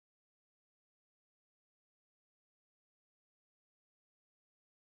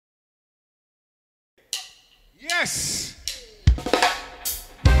Yes.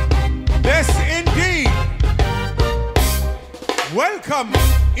 Yes, indeed. Welcome,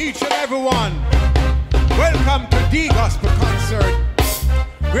 each and every one. Welcome to the Gospel Concert,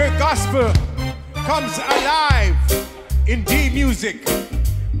 where gospel comes alive in D music.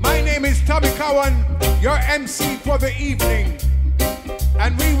 My name is Tommy Cowan, your MC for the evening.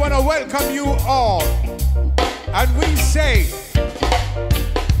 And we want to welcome you all. And we say,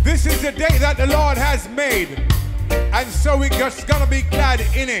 this is the day that the Lord has made. And so we're just gonna be glad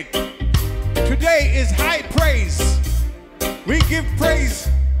in it. Today is high praise. We give praise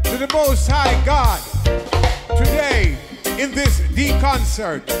to the Most High God. Today, in this D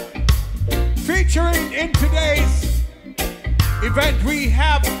concert, featuring in today's event, we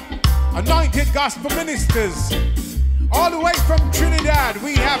have anointed gospel ministers. All the way from Trinidad,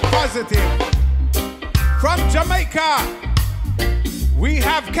 we have Positive. From Jamaica, we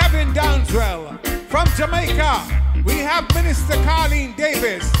have Kevin Downswell. From Jamaica, we have Minister Carlene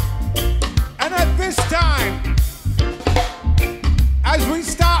Davis. And at this time, as we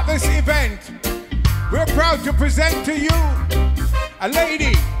start this event, we're proud to present to you a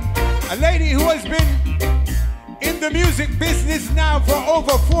lady who has been in the music business now for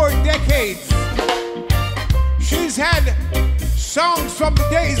over 4 decades. She's had songs from the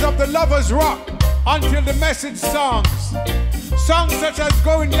days of the Lovers Rock until the Message songs. Songs such as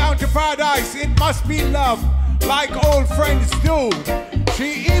Going Down to Paradise, It Must Be Love, Like Old Friends Do.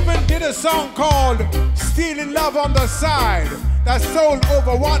 She even did a song called Stealing Love on the Side that sold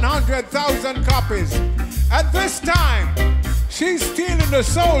over 100,000 copies. At this time, she's stealing the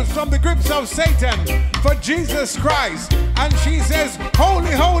souls from the grips of Satan for Jesus Christ. And she says,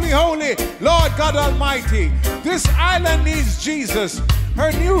 holy, holy, holy, Lord God Almighty. This island needs Jesus.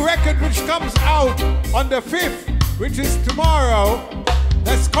 Her new record, which comes out on the 5th, which is tomorrow,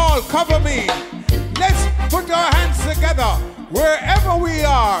 that's called Cover Me. Let's put our hands together wherever we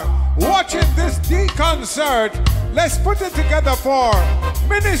are watching this D concert. Let's put it together for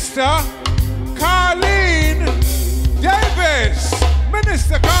Minister Carlene Davis.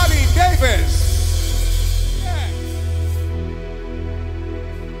 Minister Carlene Davis. Yeah.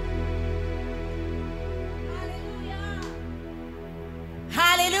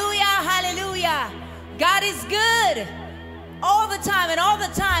 Hallelujah, hallelujah. God is good all the time, and all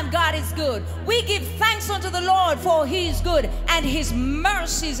the time God is good. We give thanks unto the Lord, for he is good and his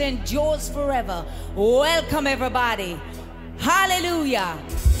mercies endures forever. Welcome everybody. Hallelujah.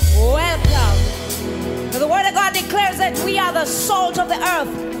 Welcome. The word of God declares that we are the salt of the earth,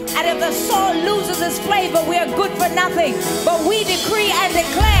 and if the salt loses its flavor, we are good for nothing. But we decree and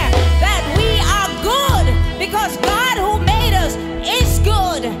declare that we are good because God who made us is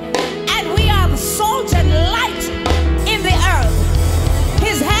good, and we are the salt and light in the earth.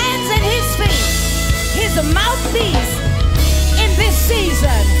 His hands and his feet, his mouthpiece in this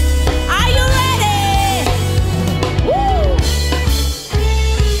season. Are you ready? Woo!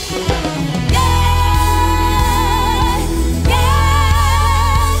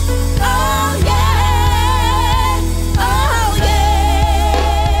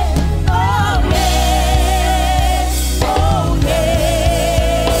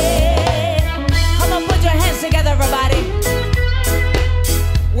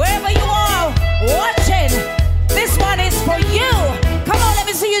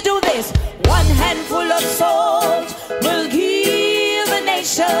 Handful of salt will heal the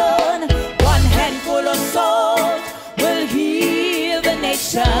nation. One handful of salt will heal the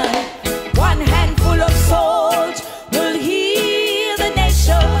nation. One handful of salt will heal the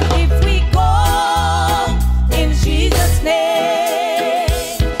nation if we go in Jesus' name.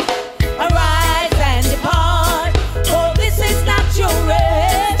 Arise and depart, for this is not your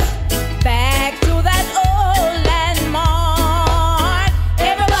rest. Back to that old landmark.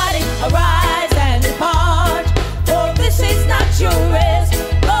 Everybody arise. Your rest,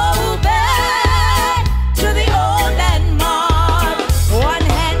 go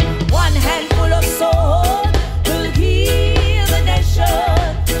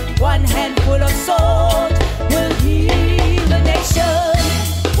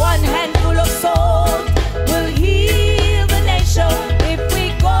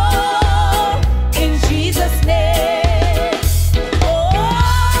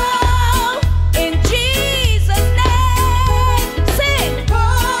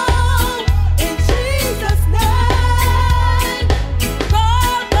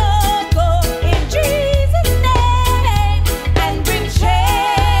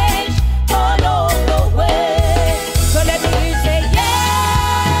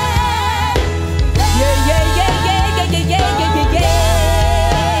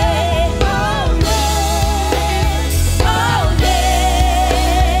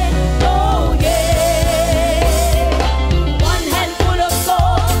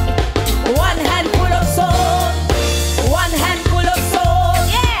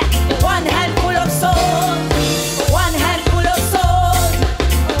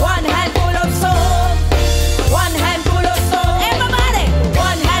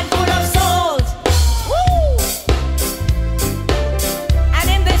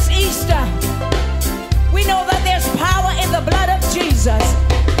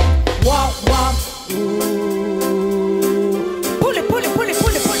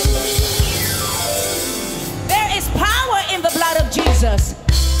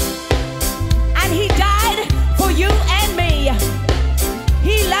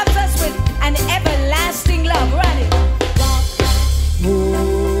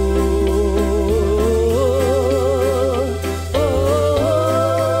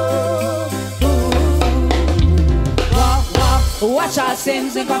wash our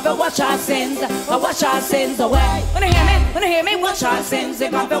sins and come to wash our sins. Wash our sins away. Wanna hear me? Wanna hear me? Wash our sins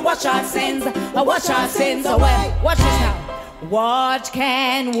and come to wash our sins. Wash our sins away. Watch this now. What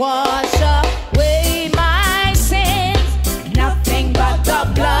can wash away my sins? Nothing but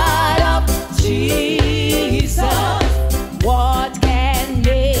the blood of Jesus. What can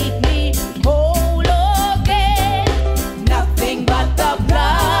make me whole again? Nothing but the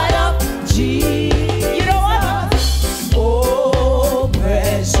blood of Jesus. You know what? Oh,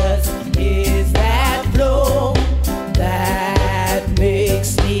 precious is that flow that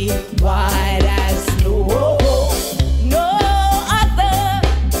makes me white as snow. No other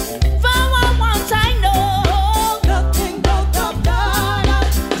flower once I know. Nothing but the blood of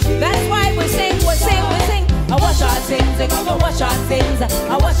Jesus. That's why we sing. I wash our sins, and come to wash our sins.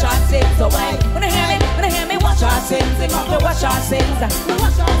 I wash our sins away. Wanna hear me? Wanna hear me? Wash our sins, and come to wash our sins.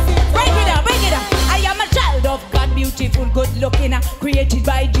 Break it up, break it up. I am a child of God, beautiful, good looking, created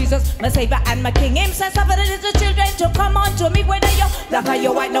by Jesus, my Savior and my King. Him says, suffer the little children to come unto me, whether you're black or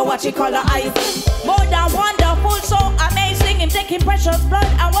you're white, know what you call eyes. More than wonderful, so amazing. Him taking precious blood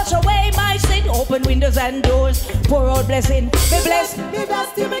and wash away my sin. Open windows and doors, pour out blessing. Be blessed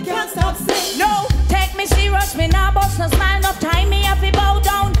till me can't stop singing. No, take me serious, me nah bust no smile, no time me have to bow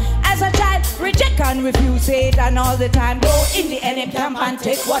down. As a child, reject and refuse it, and all the time go in the enemy camp and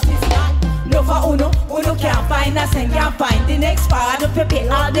take what is mine. No for uno can't find us and can't find the next part to pay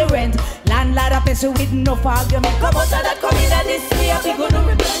all the rent. Landlord a person with no argument. Come out of that, come in at this way, we gonna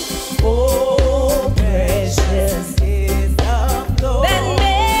repent. Oh, precious is the flow that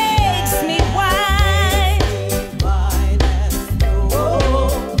makes me white as snow.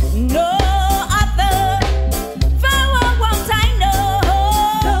 No other flower won't I know.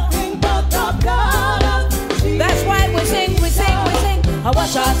 Nothing but the blood of Jesus. That's why we sing. I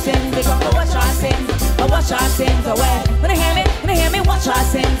wash our sins, they come to wash our sins. I wash our sins away. Wanna hear me? Wanna hear me? Wash our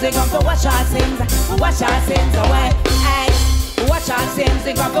sins, they come to wash our sins. Wash our sins away. Ay. Wash our sins,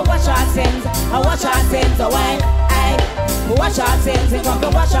 they come to wash our sins. I wash our sins away. Ay. Wash our sins, they come to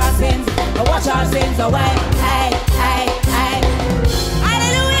wash our sins. Wash our sins away. Ay, ay, ay.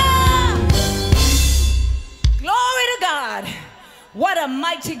 Hallelujah! Glory to God. What a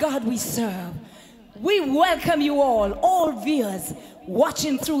mighty God we serve. We welcome you all viewers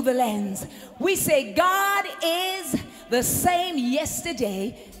watching through the lens. We say God is the same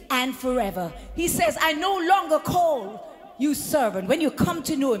yesterday and forever. He says, I no longer call you servant. When you come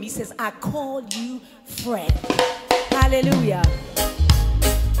to know him, he says, I call you friend. Hallelujah.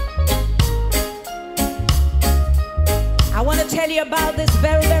 I want to tell you about this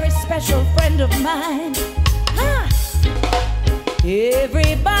very, very special friend of mine.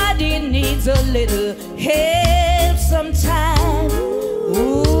 Everybody needs a little help sometime.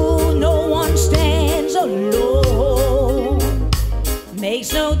 Ooh, no one stands alone.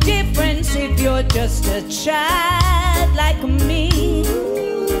 Makes no difference if you're just a child like me,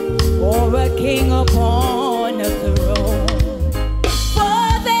 or a king upon a throne.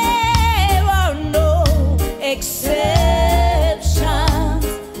 For there are no exceptions,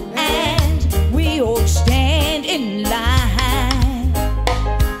 and we all stand in line.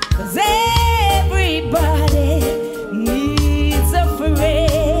 Everybody needs a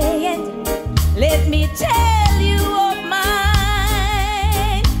friend. Let me tell you of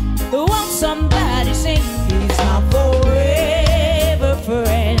mine. Won't somebody sing? He's my forever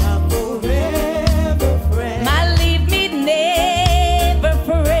friend. My forever friend. My leave me never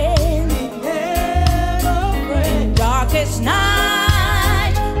friend. Never friend. Darkest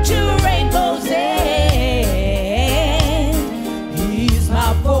night to rainbow's end. He's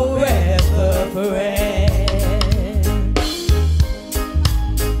my forever friend.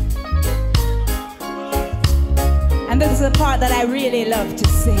 And this is the part that I really love to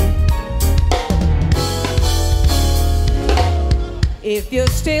sing. If you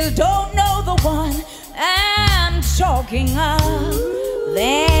still don't know the one I'm talking of,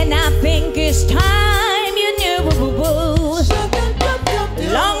 then I think it's time you knew.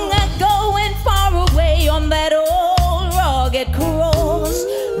 Long ago and far away on that old rugged cross,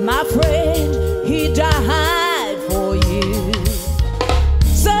 my friend, he died for you.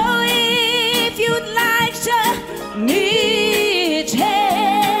 So if you'd like to meet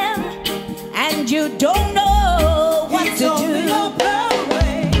him and you don't know what to do,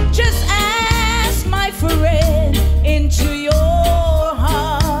 just ask my friend into your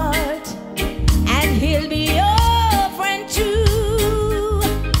heart, and he'll be your friend too.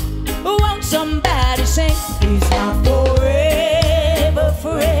 Won't somebody sing? He's my forever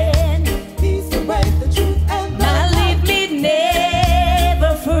friend. He's the way, the truth.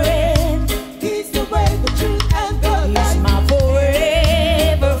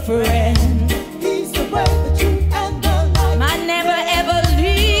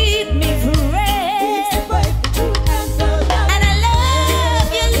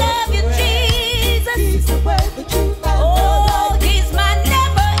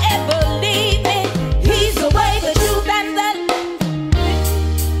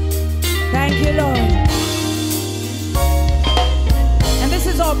 you, Lord. And this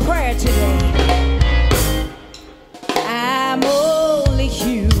is our prayer today. I'm only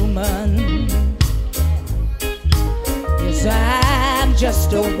human. Yes, I'm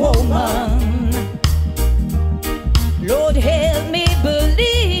just a woman. Lord, help me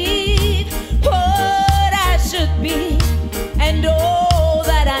believe what I should be and all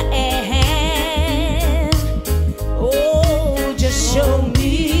that I am. Oh, just show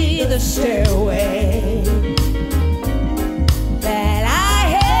me the stairway that I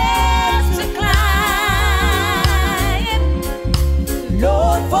have to climb.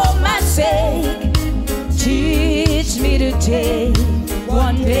 Lord, for my sake, teach me to take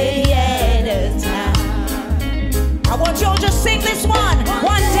one day at a time. I want you all to sing this one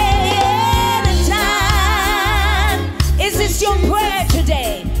day at a time. Is this your prayer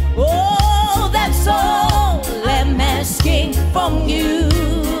today? Oh, that's all I'm asking from you.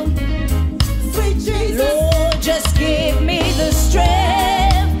 Sweet Jesus. Lord, just give me the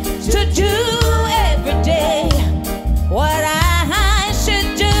strength to do every day what I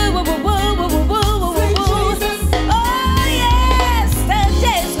should do. Oh yes, the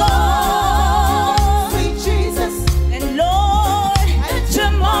day's gone. Sweet Jesus. And Lord,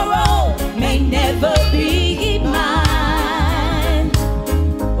 tomorrow may never be mine.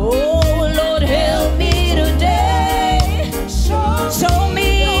 Oh Lord, help me today. Show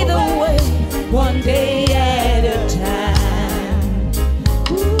me the way, one day at a time.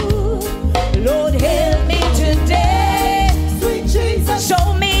 Ooh, Lord, help me today. Sweet Jesus.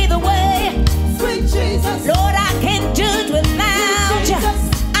 Show me the way. Sweet Jesus. Lord, I can't do it without you.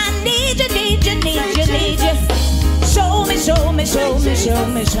 I need you, need you, need you, need you. Show me, show me, show me, show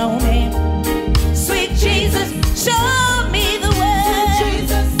me, show me. Sweet Jesus, show me the way.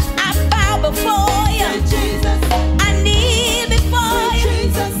 I bow before you. I kneel before you.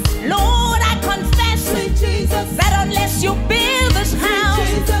 Lord, I confess that unless you build this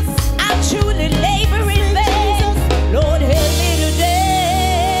house, I'll truly labor in vain. Lord, help me today.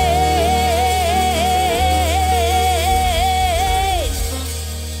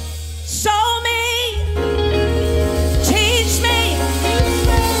 Show me, teach me,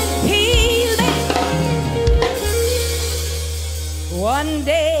 heal me. One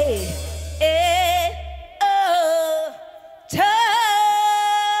day at a time.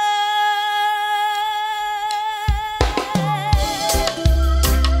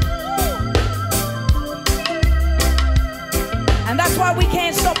 And that's why we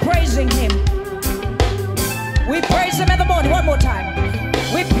can't stop praising him. We praise him in the morning. One more time.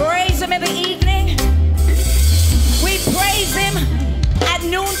 We praise him in the evening. We praise him at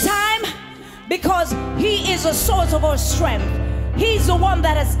noontime because he is a source of our strength. He's the one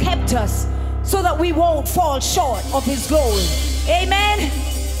that has kept us so that we won't fall short of his glory. Amen.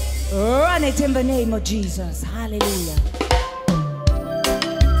 Run it in the name of Jesus. Hallelujah.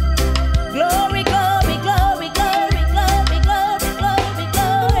 Glory, glory, glory, glory, glory, glory, glory,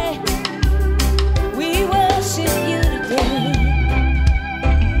 glory. We worship you today.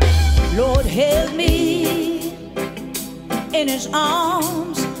 Lord, held me in his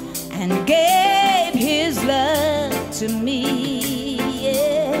arms and gave his love to me.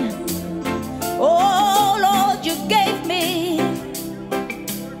 Yeah. Oh Lord, you gave me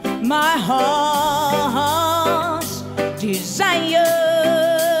my heart's desire.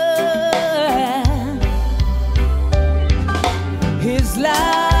 His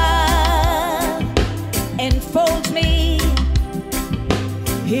love enfolds me.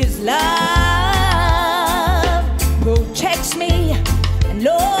 His love protects me. And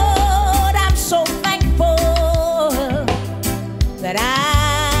Lord, I'm so thankful that I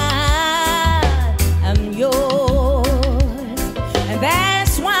am yours. And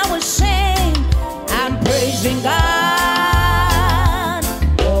that's why we sing, I'm praising God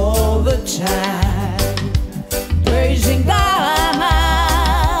all the time. Praising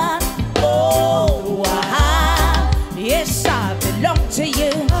God. Oh, yes, I belong to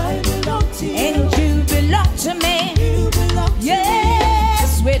you. And you belong to me.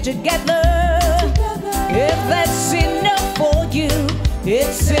 Yes, we're together. If that's enough for you,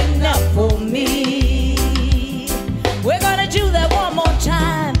 it's enough for me. We're gonna do that one more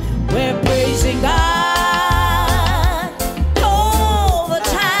time. We're praising God all the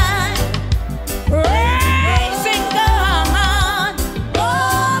time. Praising God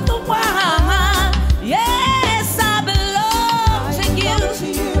all the while. Yes, I belong to you,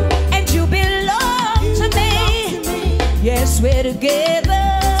 and you belong to me. Yes, we're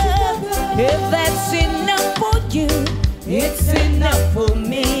together. If that's enough for you, it's enough for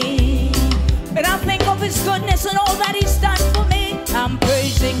me. And I think of his goodness and all that he's done for me. I'm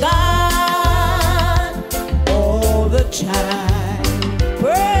praising God.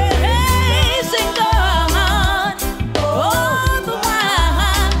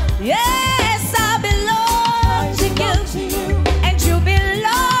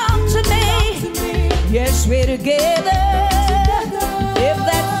 together. If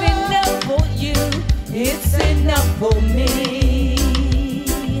that's enough for you, it's enough for me.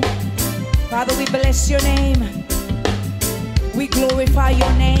 Father, we bless your name. We glorify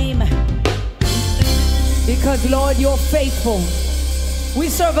your name. Because, Lord, you're faithful. We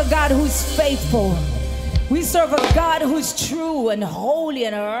serve a God who's faithful. We serve a God who's true and holy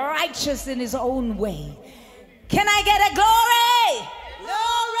and righteous in his own way. Can I get a glory?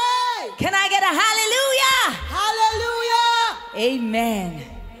 Glory! Can I get a hallelujah? Hallelujah! Amen.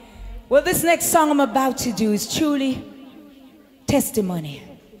 Well, this next song I'm about to do is truly testimony.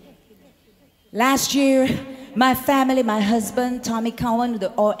 Last year, my family, my husband, Tommy Cowan,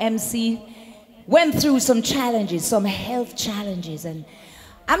 our MC, went through some challenges, some health challenges. And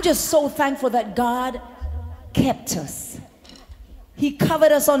I'm just so thankful that God kept us. He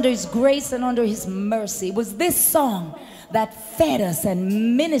covered us under his grace and under his mercy. It was this song that fed us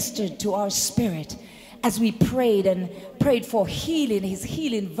and ministered to our spirit as we prayed and prayed for healing, his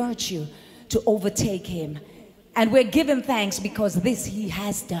healing virtue to overtake him. And we're giving thanks because this he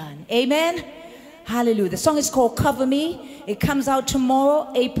has done. Amen. Hallelujah. The song is called Cover Me. It comes out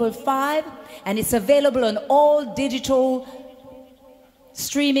tomorrow, April 5, and it's available on all digital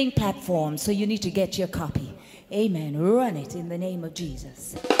streaming platforms. So you need to get your copy. Amen. Run it in the name of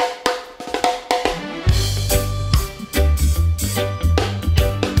Jesus.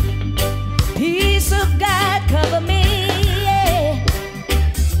 Peace of God, cover me. Yeah.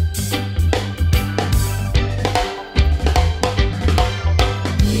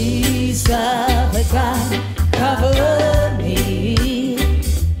 Peace of God, cover me.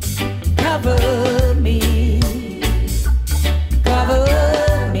 Cover me.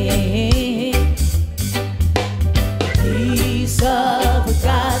 Cover me. Peace of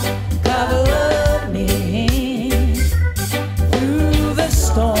God, cover me through the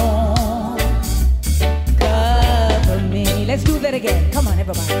storm. Cover me. Let's do that again. Come on,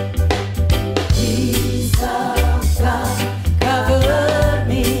 everybody. Peace of God, cover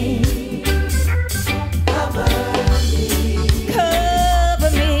me. Cover me. Cover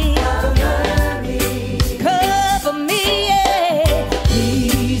me. Cover me. Cover me. Yeah.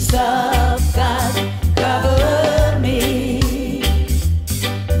 Peace of God, cover me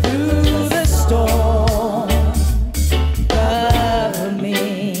through the storm. Cover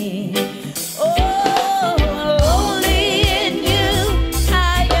me. Oh, only in you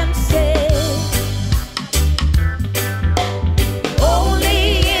I am safe. Only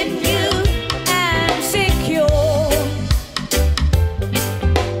in you I'm secure.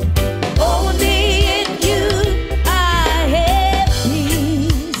 Only in you I have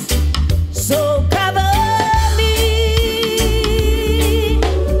peace. So cover me.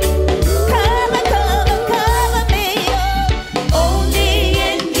 Cover, cover, cover me. Only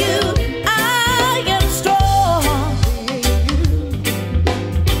in you I am strong.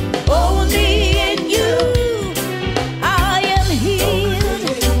 Only in you I am healed.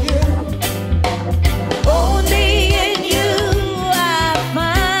 Only in you I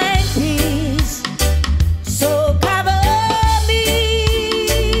find peace. So cover me.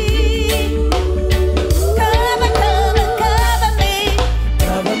 Cover, cover, cover me.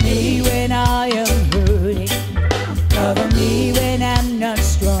 Cover me when I am hurting. Cover me when I'm not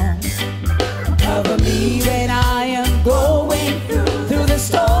strong. Cover me when I am going through the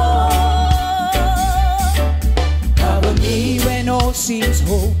storm. Cover me when all seems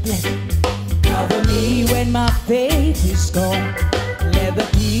hopeless. Cover me when my faith is gone. Let the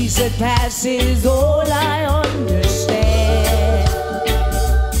peace that passes all I understand.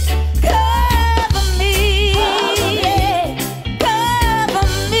 Cover me, yeah. Cover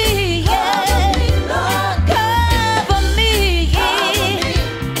me, yeah. Cover me, yeah.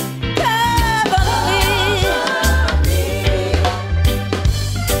 Cover me.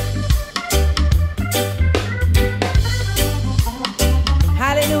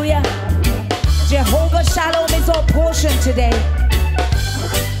 Hallelujah. Jehovah Shalom is our portion today.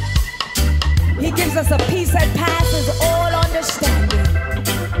 He gives us a peace that passes all understanding.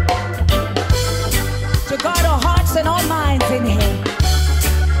 To guard our hearts and our minds in him.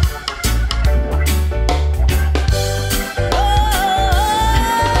 Oh,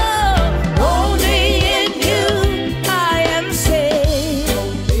 only in you I am safe.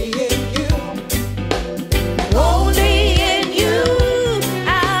 Only in you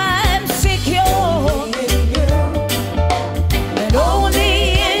I'm secure. And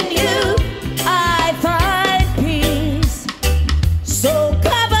only in you I find peace. So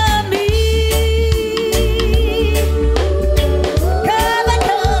cover me.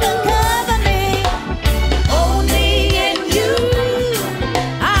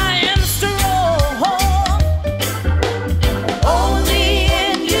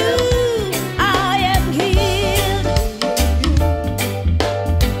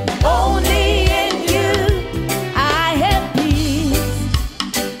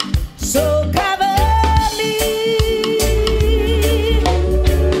 So cover me.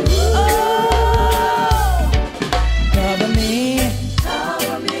 Oh, cover me.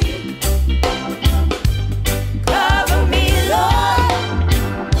 Cover me. Cover me, Lord.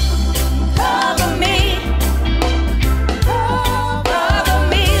 Cover me. Cover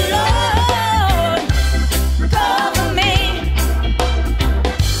me, Lord. Cover me.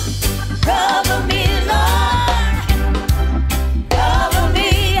 Cover me, Lord. Cover me.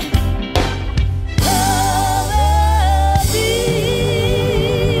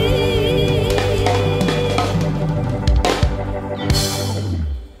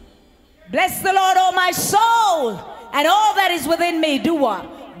 Bless the Lord, oh my soul, and all that is within me. Do what?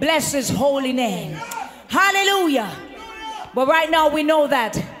 Bless his holy name. Hallelujah. But right now we know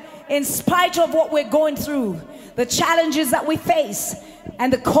that in spite of what we're going through, the challenges that we face,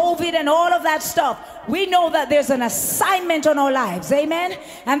 and the COVID and all of that stuff, we know that there's an assignment on our lives. Amen.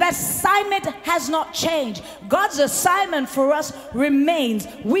 And that assignment has not changed. God's assignment for us remains.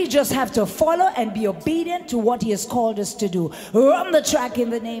 We just have to follow and be obedient to what he has called us to do. Run the track in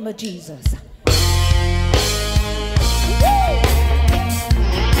the name of Jesus.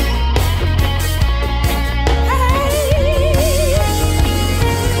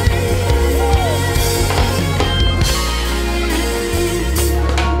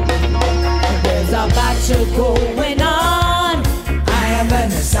 About to going on, I have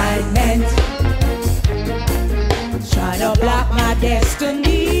an assignment, trying to block my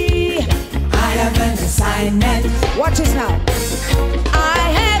destiny. I have an assignment. Watch this now. I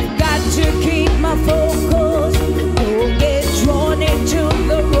have got to keep my focus, don't get drawn into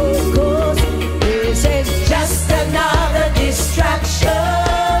the road, 'cause this is just another distraction,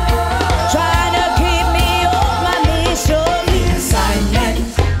 trying to keep me off my mission.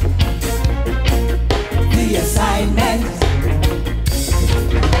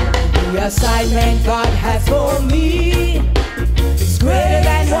 The assignment God has for me is greater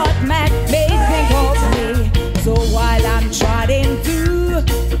than what man may think of me. So while I'm trotting through,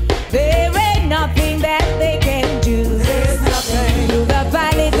 there ain't nothing that they can do. There's nothing. Through the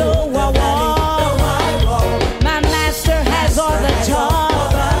valley though I walk, my master has all the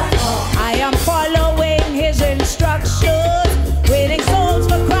talk. I am following his instructions, winning souls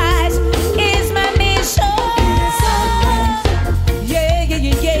for Christ is my mission.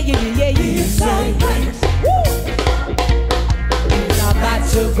 It's about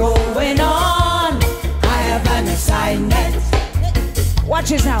to going on. I have an assignment. Watch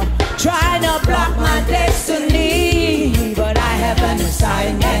this now. Trying to block my destiny, but I have an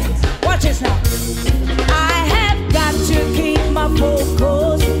assignment. Watch this now. I have got to keep my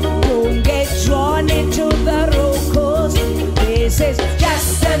focus, don't get drawn into the road, 'cause this is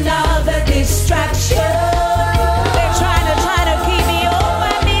just another distraction. They're trying to keep me on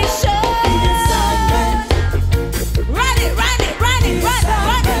my mission. Run it, run it, run it, run it,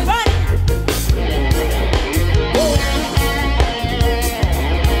 run it, run it.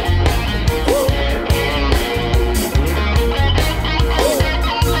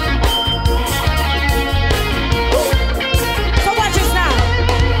 So watch this now.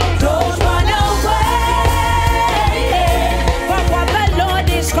 Don't run away from what the Lord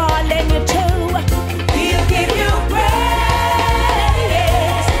is calling you to. He'll give you grace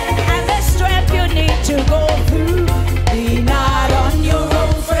and the strength you need to go through. Be not on your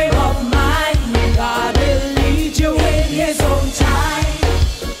own frame of mind. God will lead you in his own time.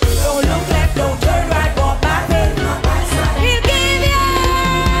 Don't look left, don't turn right, walk back in. He'll give you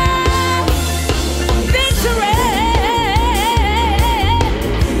victory.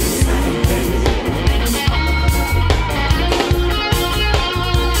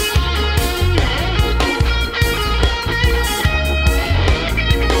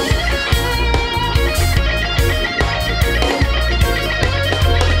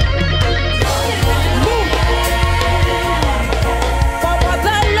 For what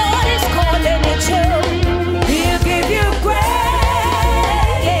the Lord is calling you to, he'll give you grace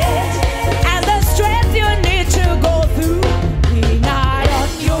and the strength you need to go through. Be not on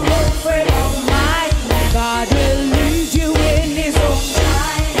your own frame of mind. God will lead you in his own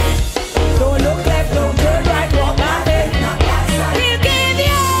time. Don't look left, don't turn right, walk back in. He'll give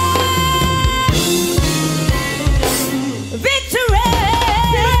you victory.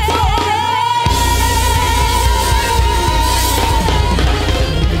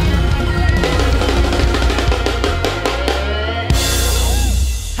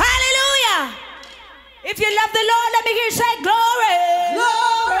 Hallelujah. If you love the Lord, let me hear you say glory.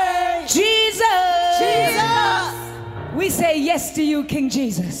 Glory. Jesus. Jesus. We say yes to you, King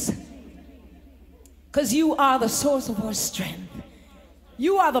Jesus, because you are the source of our strength.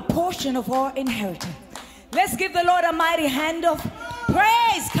 You are the portion of our inheritance. Let's give the Lord a mighty hand of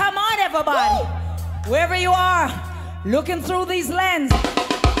praise. Come on, everybody. Woo! Wherever you are, looking through these lenses,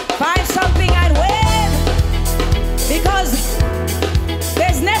 find something and wave. Because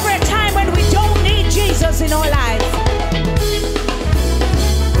there's never a time when we don't need Jesus in our lives.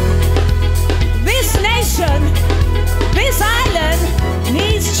 This nation, this island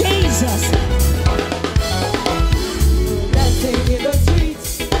needs Jesus.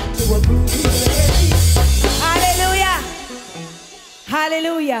 Hallelujah.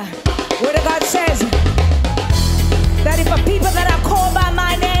 Hallelujah. Word of God says that if a people that are called by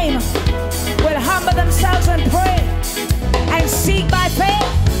my name will humble themselves and pray and seek by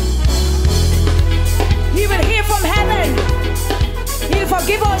faith, He will hear from heaven. He'll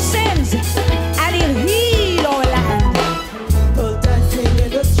forgive our sins and He'll heal our land.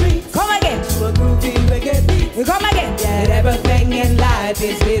 Come again. Come again. That everything in life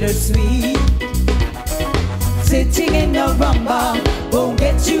is bittersweet. Sitting in a rumba won't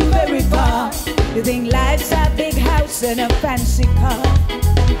get you very far. You think life's a big house and a fancy car,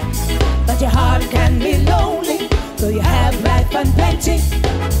 but your heart can be lonely, though you have life and plenty.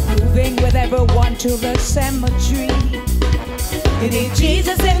 Moving with everyone to the cemetery. You need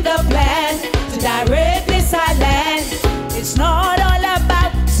Jesus in the plan to direct this island. It's not all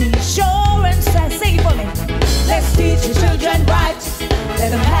about seashore and sand. Sing it for me. Let's teach the children right.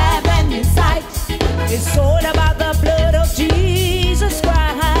 Let them have an insight. It's all about the blood of Jesus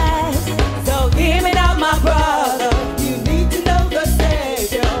Christ. So hear me now, my brother. You need to know the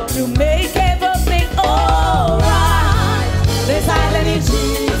Savior to make everything alright. This island is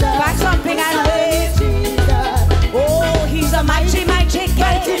Jesus. Back something and wave. Oh, He's a mighty, mighty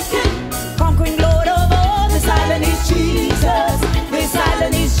King. Conquering Lord of all. This island is Jesus. This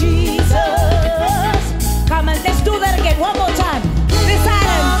island is Jesus. Come on, let's do that again. One more time.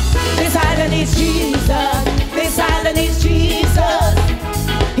 This island is Jesus. This island is Jesus.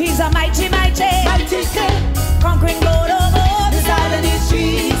 He's a mighty, mighty King. Conquering Lord of all. This island is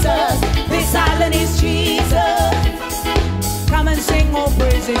Jesus. This island is Jesus. Come and sing all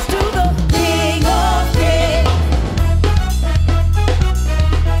praises to the King of Kings.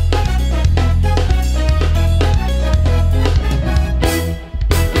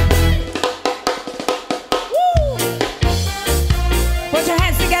 Put your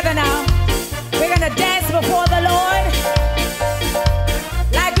hands together now. We're gonna dance before the Lord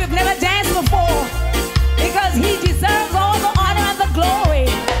like we've never danced before, because He deserves all the honor and the glory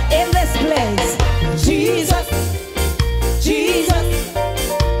in this place. Jesus, Jesus,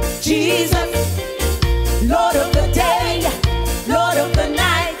 Jesus, Lord of the day, Lord of the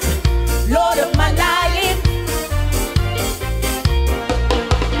night, Lord of my life.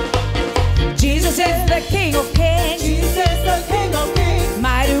 Jesus is the King of Kings. Jesus is the King of Kings.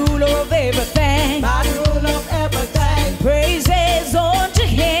 Mighty ruler of everything. Mighty ruler of everything. Praises unto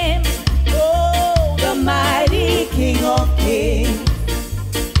Him. Oh, the mighty King of Kings.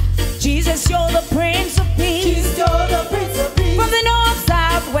 Jesus, you're the Prince of Peace. Jesus, you're the Prince of Peace. From the north,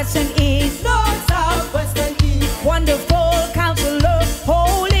 south, west, and east. North, south, west, and east. Wonderful Counselor,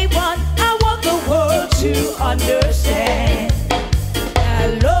 Holy One. I want the world to understand.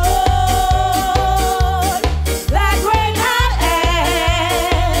 Lord, that great I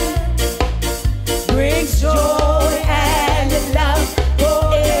am brings joy and love for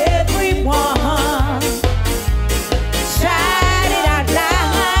everyone. Shout it out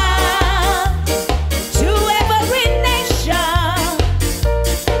loud to every nation.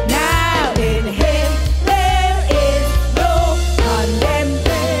 Now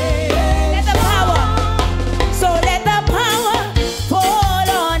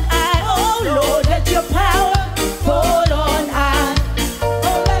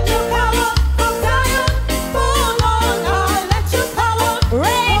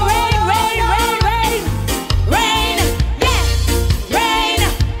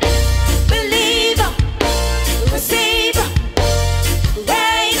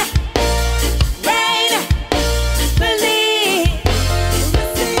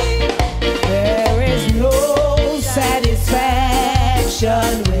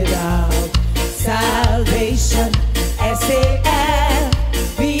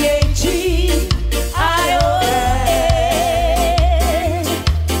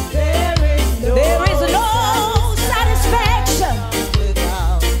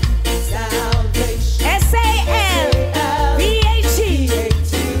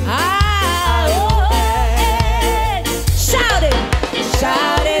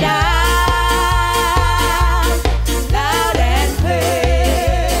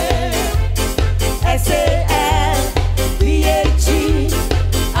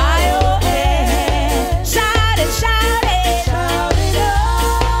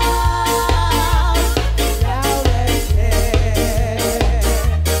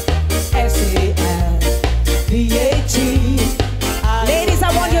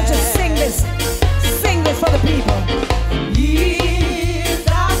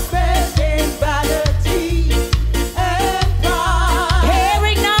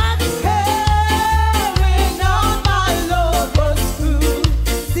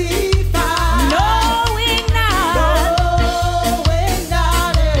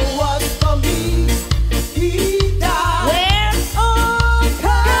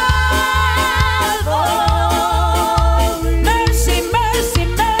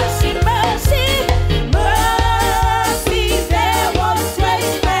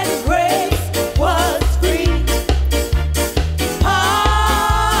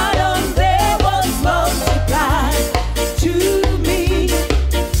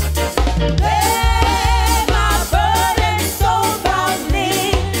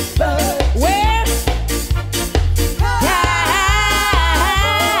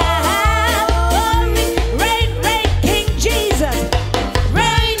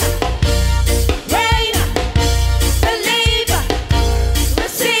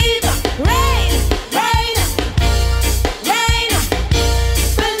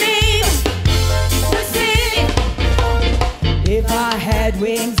had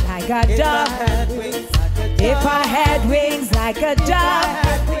wings like a dove, if I had wings like a dove,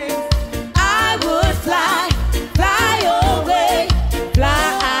 I would fly, fly away,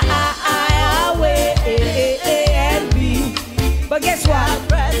 fly away and be. But guess what?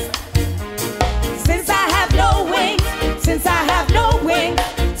 Since I have no wings, since I have no wings,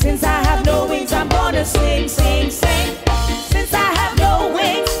 since I have no wings, I'm gonna sing, sing, sing. Since I have no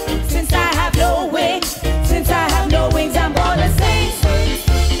wings, since I have no wings, since I have no wings, I'm gonna sing, sing.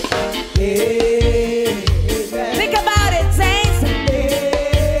 Think about it, saints.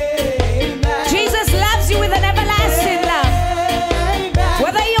 Jesus loves you with an everlasting love.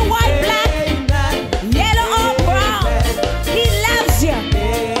 Whether you're white, black, yellow or brown, He loves you.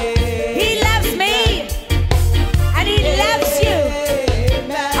 He loves me, and He loves you.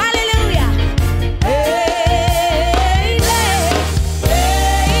 Hallelujah. Amen.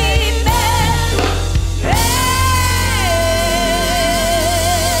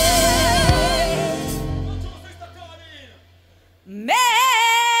 Amen.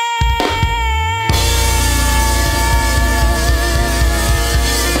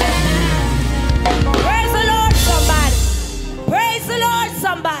 Praise the Lord, somebody. Praise the Lord,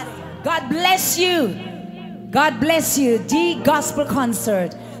 somebody. God bless you. God bless you. The Gospel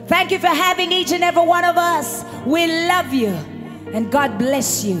Concert. Thank you for having each and every one of us. We love you. And God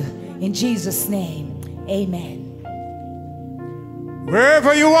bless you. In Jesus' name, amen.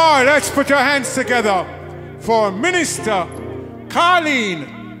 Wherever you are, let's put your hands together for Minister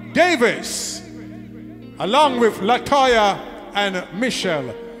Carlene Davis, along with Latoya and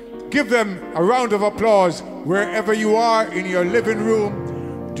Michelle. Give them a round of applause wherever you are, in your living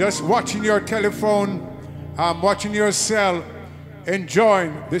room, just watching your telephone, watching your cell,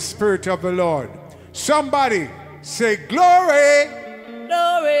 enjoying the Spirit of the Lord. Somebody say glory,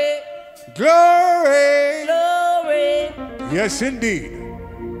 Glory, glory. glory. Yes, indeed.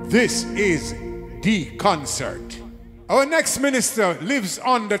 This is the concert. Our next minister lives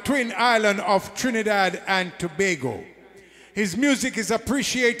on the twin island of Trinidad and Tobago. His music is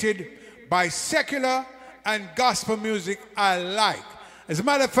appreciated by secular and gospel music alike. As a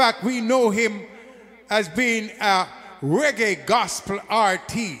matter of fact, we know him as being a reggae gospel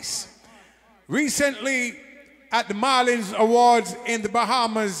artist. Recently, at the Marlins Awards in the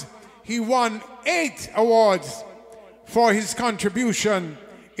Bahamas, he won 8 awards for his contribution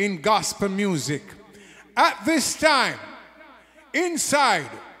in gospel music. At this time, inside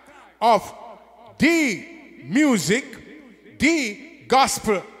of the music, the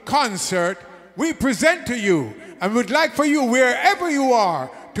gospel concert, we present to you, and would like for you, wherever you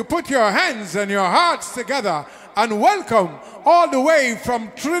are, to put your hands and your hearts together and welcome all the way from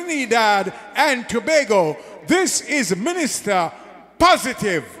Trinidad and Tobago. This is Minister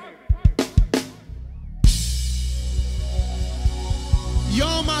Positive.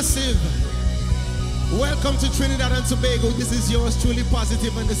 Yo, massive. Welcome to Trinidad and Tobago. This is yours truly,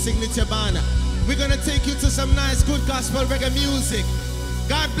 Positive, and the signature band. We're gonna take you to some nice, good gospel reggae music.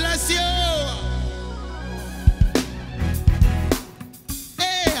 God bless you.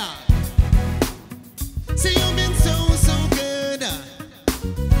 Hey, see, you've been so good.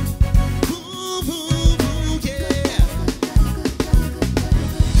 Boo, boo, boo, yeah.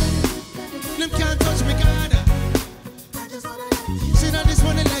 Them can't touch me, God. See, I just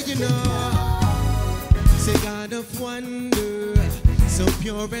wanna let you know. Say, God of wonder, so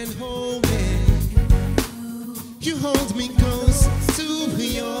pure and holy, you hold me close to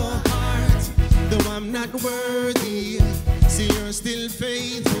your heart. Though I'm not worthy, see, you're still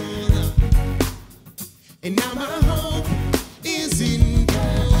faithful. And now my hope is in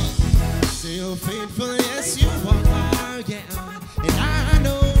you. Say, you're faithful, yes, you are, yeah. And I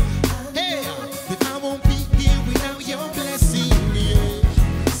know, hey, that I won't be here without your blessing, yeah.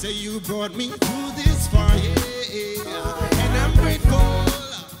 Say, you brought me through this far, yeah. And I'm grateful.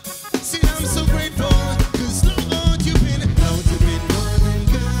 See, I'm so grateful. Cause Lord, you've been more than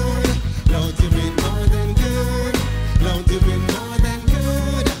good. Lord, you've been more than good. Lord, you've been more than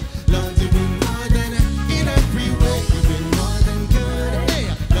good. Lord, you've been more than, in every way. You've been more than good. Hey,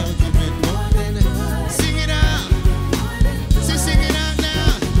 Lord, you've been more than, sing it out. See, sing it out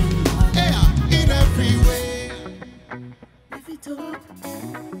now. Hey, in every way.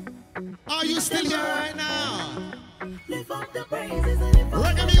 Are you still here right now?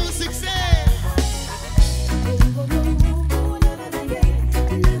 Reggae music say.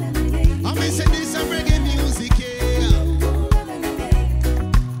 I'm missing this some reggae music, yeah.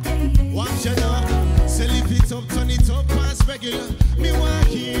 Watch it up, so lift it up, turn it up, past regular. Me want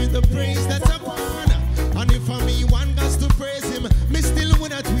hear the praise that's upon. And if for me one goes to praise him, me still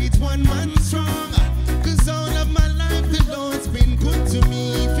wanna tweet one man strong. Cause all of my life the Lord's been good to me.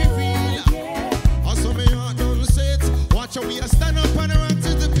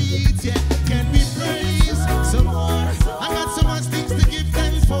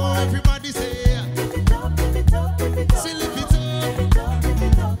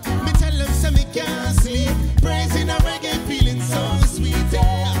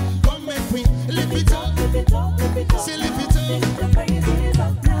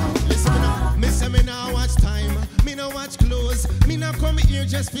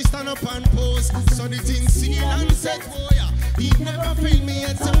 me stand up and pose. So the thing seal and set, boy. He never failed me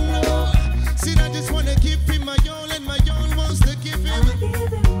yet, so no. See, I just wanna give him my all, and my all wants to give him.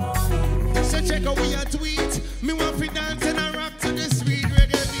 So check out we a tweet. Me want to dance and I rock to the sweet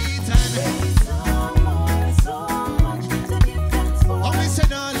reggae beat. And so much to give thanks for. oh, me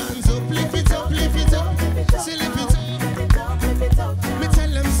said all hands up, lift it up, lift it up. See, lift it up. Me tell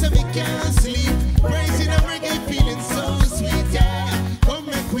them say me can't sleep. Praising and reggae feeling so sweet, yeah. Come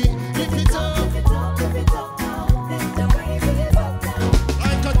make we lift it up.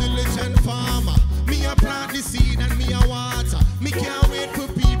 Like a diligent farmer, me a plant the seed and me a water. Me can't wait for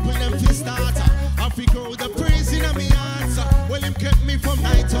people them to start. I figure out the praise in me answer. Well, him kept me from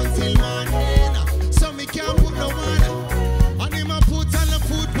night until morning. So me can't put no one. And him a put all the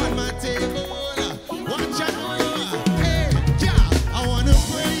food on my table. Watch out, hey, yeah. I wanna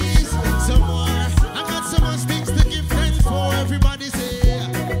praise some more. I got so much things to give thanks for. Everybody say.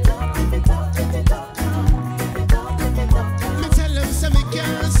 Me tell them say me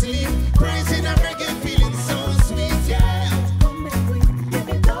can't sleep. Praising and reggae feeling so sweet, yeah.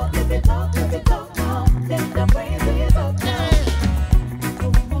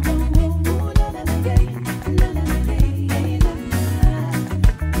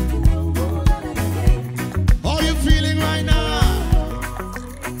 How you feeling right now?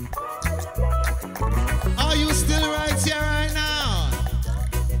 Are you still right here right now?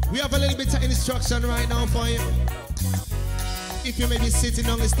 We have a little bit of instruction right now for you. If you may be sitting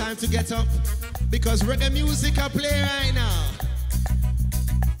down, it's time to get up. Because reggae music I play right now.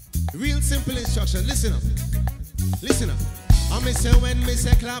 Real simple instruction. Listen up. Listen up. I may say when me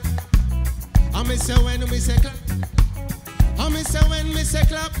say clap. I may say when me say clap. I may say when me say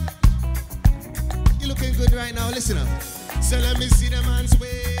clap. You looking good right now. Listen up. So let me see the man's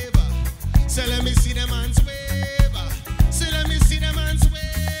wave. So let me see the man's wave. So let me see the man's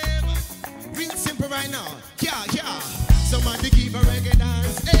wave. Real simple right now. Yeah, yeah. Somebody give a reggae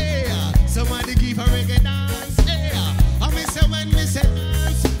dance. Hey. Somebody give a reggae dance. Hey. I may say when me say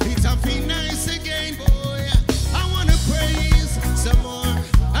dance. It's a feel nice again, boy. I wanna praise some more.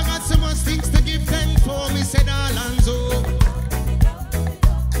 I got so much things to give thanks for. Me said all hands up.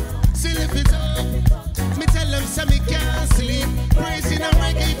 See lift it up. Me tell them say me can't sleep. Praising and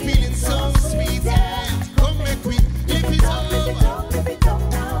reggae feeling so sweet, yeah. Come make we lift it up.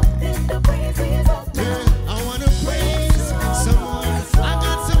 Yeah, I wanna praise some more. I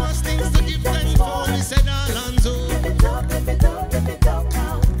got so much things to give thanks for. Me said all hands up.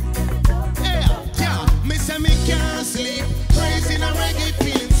 Me say me can't sleep. Praising and reggae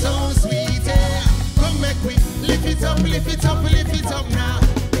feeling so sweet, yeah. Come make we lift it up, lift it up, lift it up now.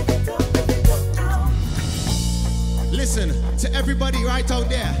 Listen to everybody right out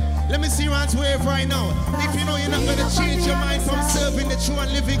there. Let me see your hands wave right now. If you know you're not gonna change your mind from serving the true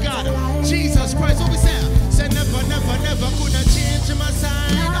and living God, Jesus Christ, what we say? Say never, never, never could I change my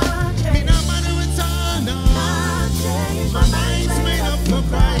side. Me no matter what's on, no. My mind's made up for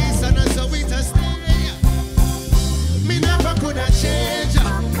Christ, and that's how it has stay. Me never could have changed.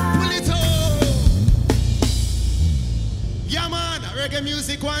 Pull it up. Yeah, man. Reggae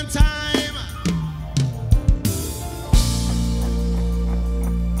music one time.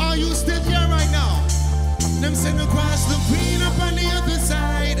 Are you still here right now? Them send across the green up on the other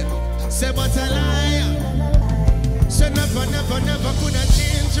side. Say but a lie. So never, never, never could have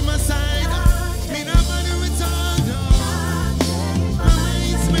changed my side. Me never do it all, no. My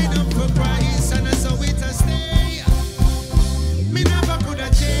mind's made up for Christ, and that's how it has stay. Me never could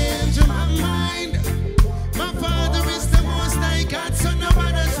have changed my mind. My Father is the most high God, so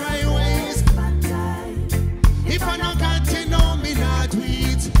nobody try ways. If I don't got to know me not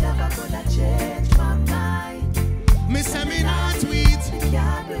tweet. Never could have changed my mind. Me say me not tweet.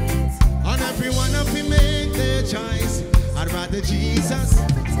 And everyone of you make their choice. I'd rather Jesus.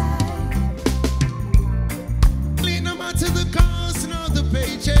 Lead no matter the cost, nor the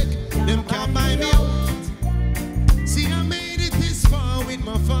paycheck. Them can't buy me out. See, I made it this far with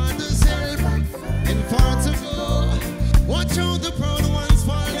my Father's help. And far to go. Watch out the proud ones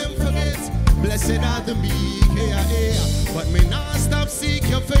fall and forget. Blessed are the meek, yeah, yeah. But me not stop seek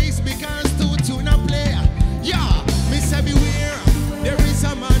your face because to not play. Yeah, me say beware. There is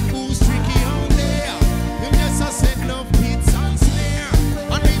a man who's tricky out there. Him just a set enough beats and snare.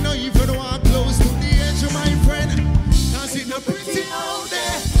 And I know even walk close to the edge of my friend. Cause it not pretty out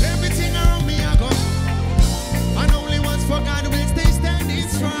there. Everything around me I go. And only once for God will stay standing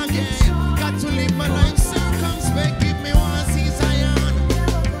strong, yeah. Got to live my life circumspect. Give me one see Zion.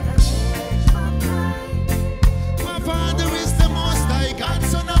 My Father is the most high God.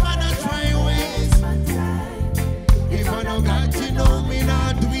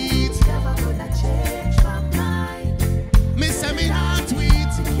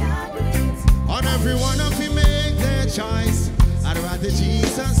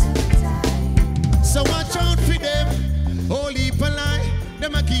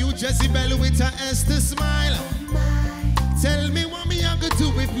 You Jezebel with her Esther smile. Tell me what me I could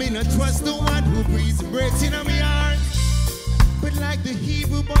do if me not trust the one who breathes breath in my heart. But like the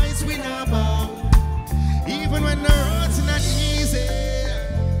Hebrew boys we now bow. Even when the road's not easy,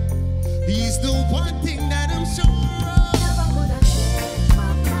 he's the one thing that I'm sure of.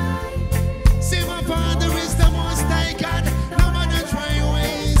 Say my Father is the most high God. No matter try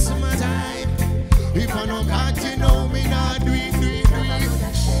waste my time. If I know God, you know me not do it.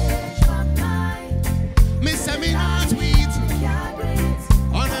 Me say me not sweet.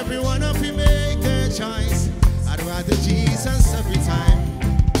 On everyone up you make their choice. I'd rather Jesus every time.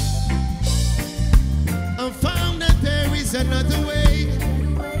 I found that there is another way.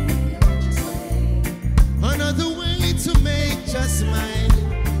 Another way to make just mine.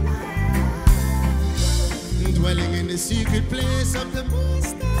 Dwelling in the secret place of the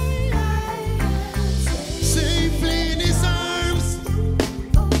Most High. Safely in His arms.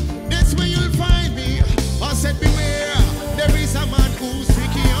 That's where you'll find me. I said beware, there is a man who's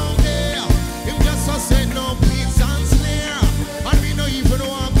tricky out there. Him just said no peace and snare. And me no even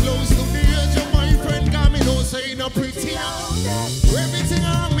know I'm close to the edge of my friend. Cause me no say no pretty out. Everything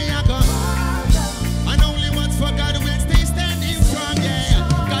on me I got. And only what's for God will stay standing strong, yeah.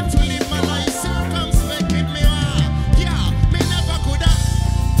 Got to live my life circumspect with me, yeah. Me never could have.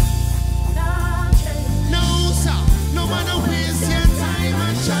 No sir, no matter waste your time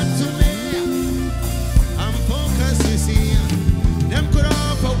and chat to me. You see, them could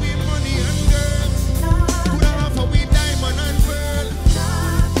offer we money and girls, could offer we diamond and pearl.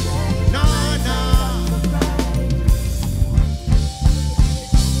 No, no.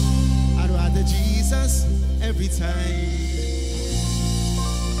 I'd rather Jesus every time.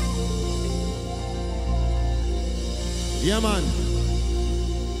 Yeah, man.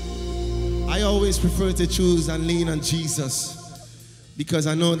 I always prefer to choose and lean on Jesus because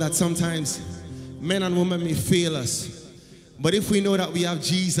I know that sometimes men and women may fail us, but if we know that we have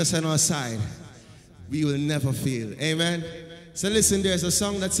Jesus on our side, we will never fail. Amen? So listen, there's a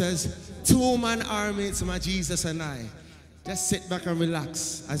song that says, 2-man army, it's my Jesus and I. Just sit back and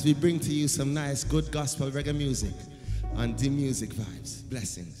relax as we bring to you some nice, good gospel reggae music on the music vibes.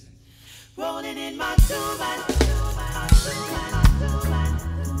 Blessings. Rolling in my 2-man, 2-man, 2-man, 2-man.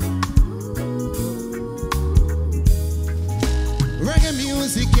 Reggae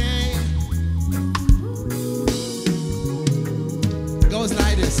music, yeah. Goes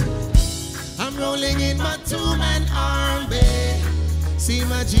like this. I'm rolling in my 2-man army. See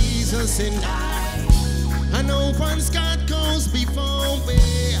my Jesus and I know once God goes before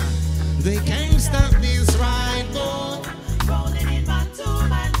me, they can't stop this ride, boy. Rolling in my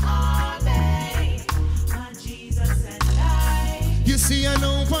 2-man army. My Jesus and I. You see, I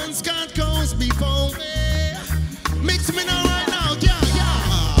know once God goes before me. Mix me now right now, yeah,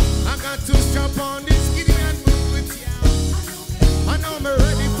 yeah. I got to strap on this Gideon boots, yeah. I know me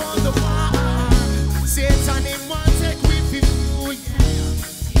ready for the war. Satan him want take with him,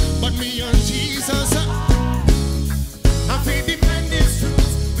 yeah. But me and Jesus, I feel defend this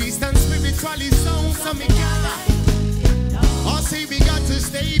truth. We stand spiritually sound, so me gather. I say we got to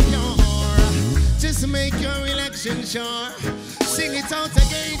stay pure. Just make your election sure. Sing it out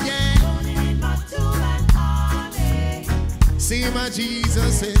again, yeah. See my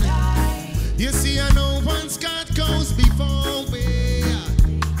Jesus in. You see, I know once God goes before me.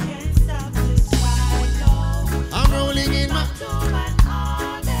 I'm rolling in my.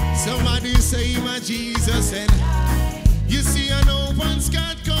 Somebody say my Jesus in. You see, I know once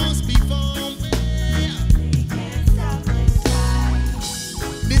God goes before me.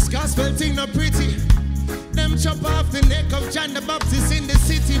 This gospel thing not pretty. Them chop off the neck of John the Baptist in the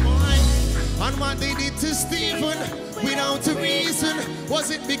city, boy. And what they did to Stephen without a reason. Was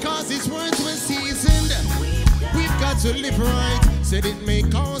it because his words were seasoned? We've got to live right. Said it may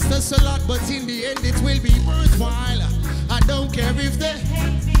cost us a lot, but in the end it will be worthwhile. I don't care if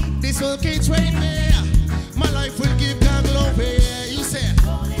this will can't trade me. My life will give God glory. You say,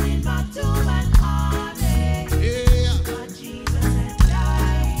 yeah.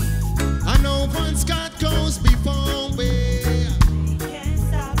 I know once God goes before me.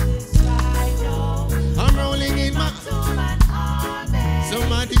 I'm rolling in my.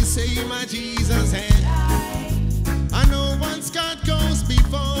 Somebody say my Jesus hand. I know once God goes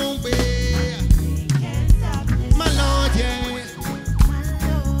before me. My Lord, yeah.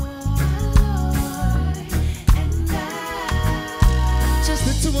 Just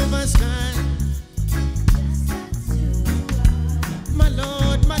the two of us, God. My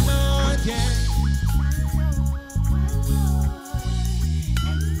Lord, yeah.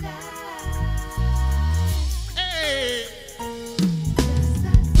 Hey.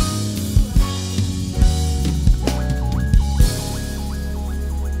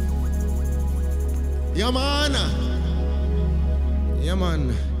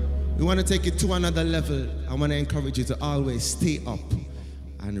 come on. We want to take it to another level. I want to encourage you to always stay up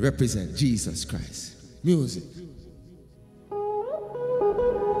and represent Jesus Christ. Music.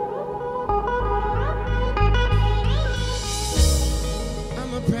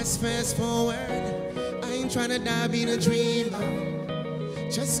 I'ma press fast forward. I ain't trying to die being a dreamer.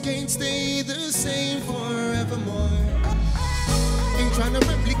 Just can't stay the same forevermore. Ain't trying to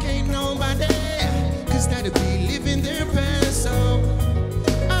replicate nobody, cause that'll be living their past. So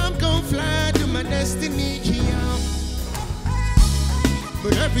I'm gonna fly to my destiny, yeah.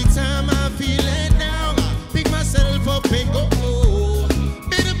 But every time I feel it down, I pick myself up and go.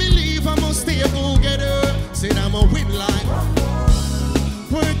 Better believe I'm gonna stay a go-getter. Said I'm a win like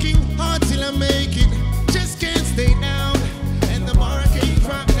working hard till I make it. Just can't stay down, and the bar can't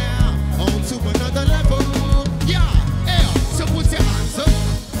drop now. On to another level, yeah, yeah. So put your hands up,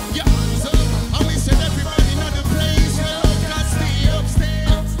 your hands up. I wish that everybody know the place. Well, God, stay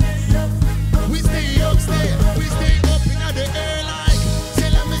upstairs. We stay upstairs. We stay up in the air like. Say,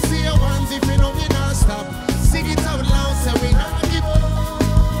 let me see your ones if you know we not stop. Sing it out loud, so we not give up.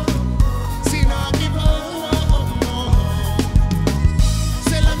 See, not give up.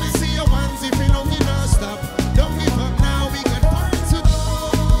 Say, let me see your ones if you know we not stop. Don't give up now, we got far to go.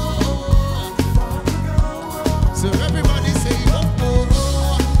 So everybody say, oh, oh,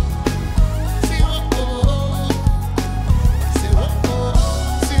 oh. Say, oh, oh, oh. Say, oh, oh, oh.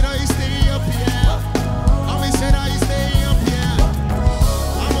 Said I stay up here. I said I stay up here.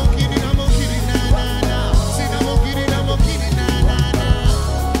 I'm a kidding, nah, nah, nah. Said I'm a kidding, nah, nah, nah.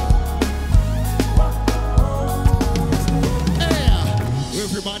 Hey,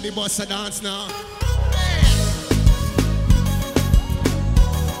 everybody bust a dance now.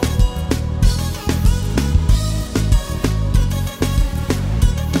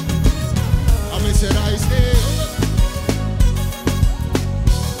 Said I stay up.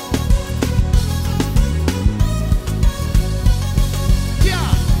 Yeah.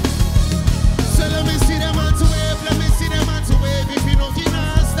 So let me see them on to wave. Let me see them on to wave. If you don't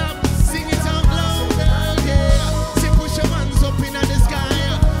not stop, sing it out loud, yeah. Say push your hands up in the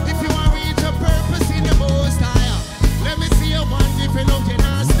sky. If you want to reach your purpose in the most higher. Let me see your hands if you don't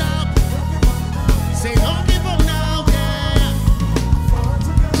not stop. Say don't give up now, yeah.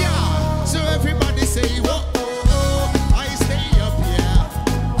 Yeah. So everybody say, whoa, oh, oh, I stay up, yeah.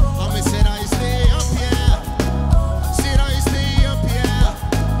 I said I stay up, yeah. Said I stay up, yeah.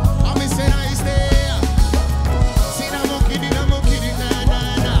 I said I stay up. Said I'm a kidding, nah,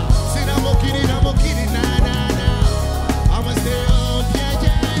 nah, nah. Said I'm a kidding, nah, nah, nah. I'ma stay up, yeah,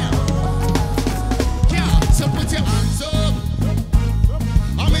 yeah. Yeah, so put your hands up.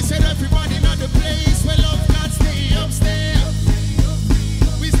 I said everybody know the place where love God stay upstairs.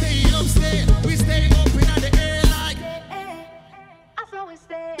 We stay upstairs. We stay up in the air like.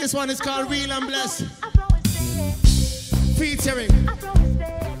 This one is called Real and Blessed. Featuring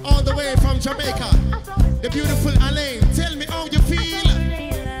all the way from Jamaica, the beautiful Carlene. Tell me how you feel.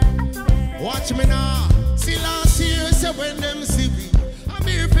 Watch me now. See last year, say when them see me, I'm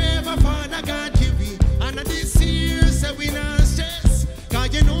here forever, Father God give me. And this year, say we not stress.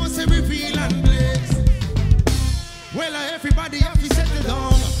 Cause you know, say we real and blessed. Well, everybody have to settle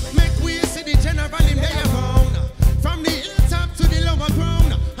down. Make we see the general in there around. From the hilltop to the lower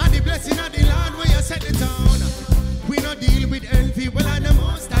ground. And the blessing of the Lord where you set the town. We no deal with envy. Well, and the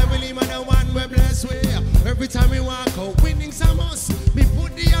most I will him and the one we're blessed with. Every time we walk out, winning some us. We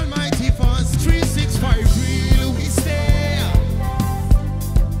put the Almighty first. 365 real, we stay.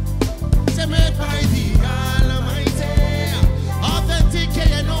 Say made by the Almighty. Authentic, yeah,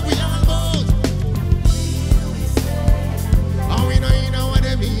 you know we all both. And we know what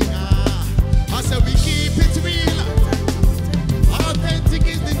they mean. I said we keep it real. Authentic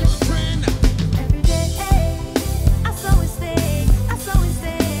is the new trend. Every day, I saw it stay.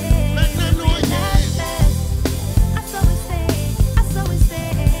 Let them know, yeah. I saw it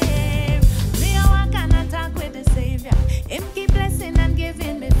stay.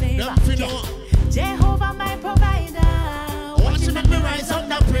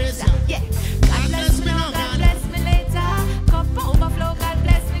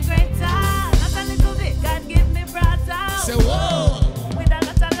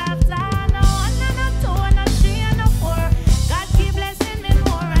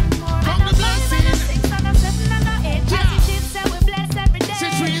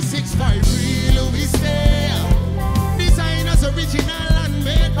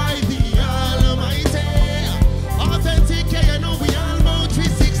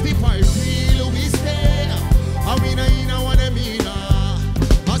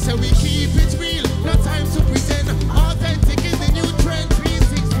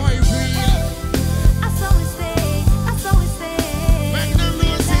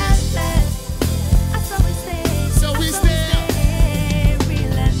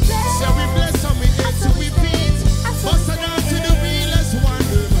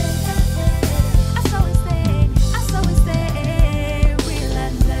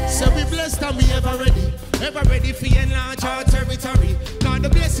 blessed and we ever ready for enlarge our territory. God, the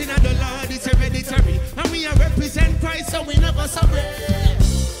blessing of the Lord is hereditary, and we are represent Christ, so we never sorry.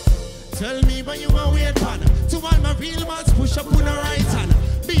 Tell me when you are weird pan. To all my real ones, push up on the right hand.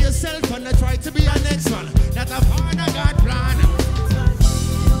 Be yourself and not try to be a next one. That a Father God plan.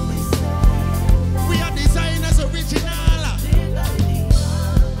 We are designers original.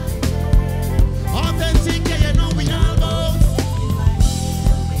 Authentic, yeah, you know we all go.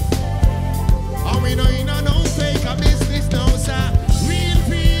 And we know you know no fake a business, no sir. Real.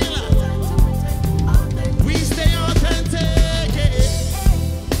 We stay authentic.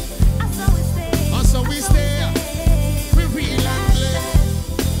 So we stay, we real and blessed.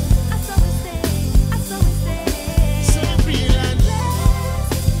 So real and blessed.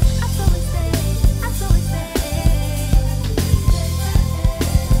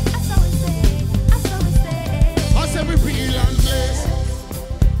 I say we real and blessed.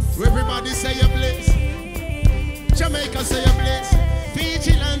 Everybody say you're blessed. Jamaica say you're blessed.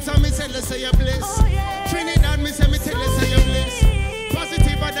 Fiji lands and me say let's say you're blessed. Trinidad me say let's say you're blessed.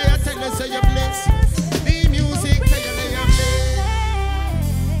 Positive and I tell you say you're blessed. The music tell you you're blessed.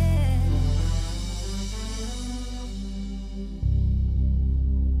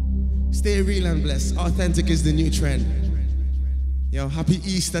 Stay real and blessed. Authentic is the new trend. Yo, happy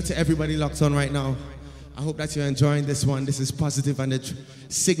Easter to everybody locked on right now. I hope that you're enjoying this one. This is Positive and the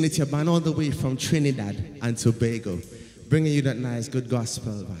signature band all the way from Trinidad and Tobago, bringing you that nice, good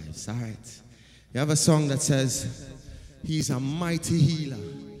gospel vibes. All right. You have a song that says, He's a mighty healer.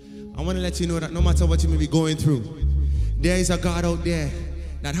 I want to let you know that no matter what you may be going through, there is a God out there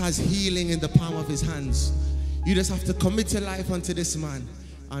that has healing in the palm of his hands. You just have to commit your life unto this man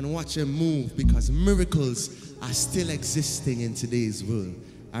and watch him move, because miracles are still existing in today's world.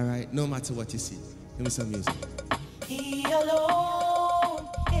 All right, no matter what you see. Give me some music. He alone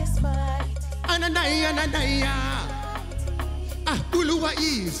is mighty. Ananaya. Uluwa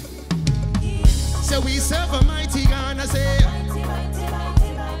is. So we serve a mighty God, I say.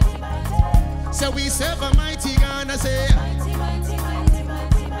 So we serve a mighty God, I say.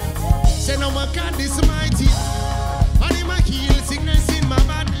 Say no one God is mighty. And he might heal sickness in my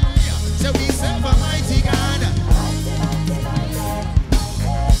body. So we serve a mighty God.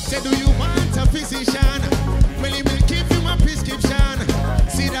 Say do you want a physician? Well, he will give you a prescription.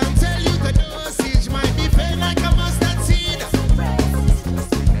 Sit and tell you the dosage might be paid like a mustard seed.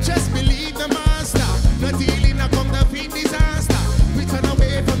 Just believe the master. Not healing from the feet disaster. We turn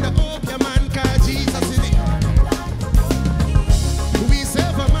away from the opium man, cause Jesus is it. We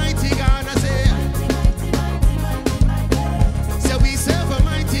serve a mighty God, I say. So we serve a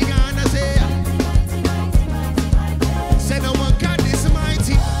mighty God, I say. Say no one God is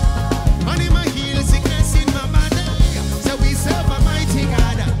mighty. And he might heal sickness in my body. So we serve a mighty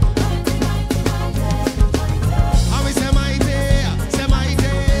God. And we say mighty,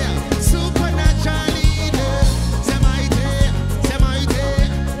 supernatural leader. Say mighty,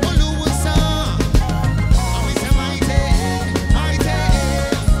 Oluwusa. And we say mighty.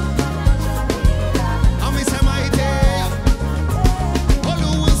 And we say mighty,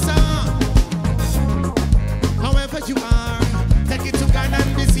 Oluwusa. However you are, take it to God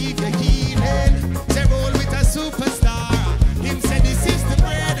and receive your healing. Say roll with a superstar. Him say this is the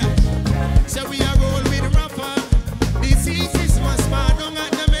bread. So we are roll with Rafa. Diseases must bow down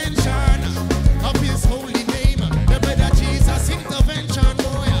at the mention of his holy name. The blood of Jesus intervention,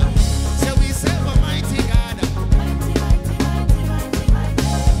 boy. So we serve a mighty God.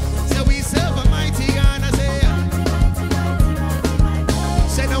 So we serve a mighty God, I say.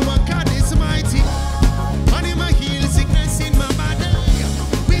 Say no one God is mighty. And he might heal sickness in my body.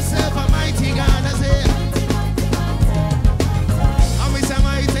 We serve a mighty God, I say. And we say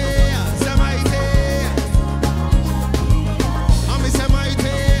mighty, and we say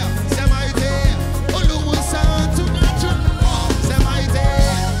mighty, Oluwusa to natural, say mighty,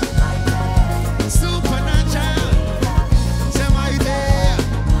 supernatural, say mighty,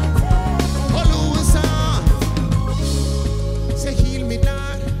 Oluwusa. Say heal me,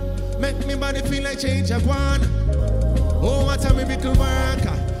 Lord, make me body feel like change of one. Oh, what a miracle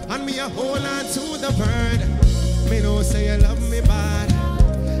worker, and me a hold on to the bird. Me know say you love me bad.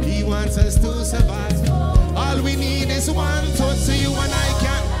 He wants us to survive. All we need is one touch, so you and I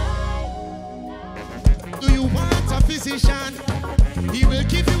can. Do you want a physician? He will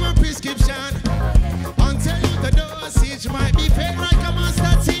give you a prescription. Until you the dosage might be paid like a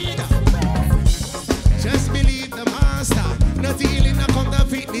mustard seed. Just believe the master. Not healing, not come the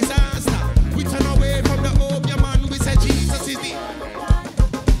feet disaster. We turn away from the opium man. We say Jesus is the.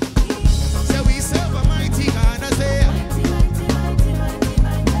 So we serve a mighty God, I say.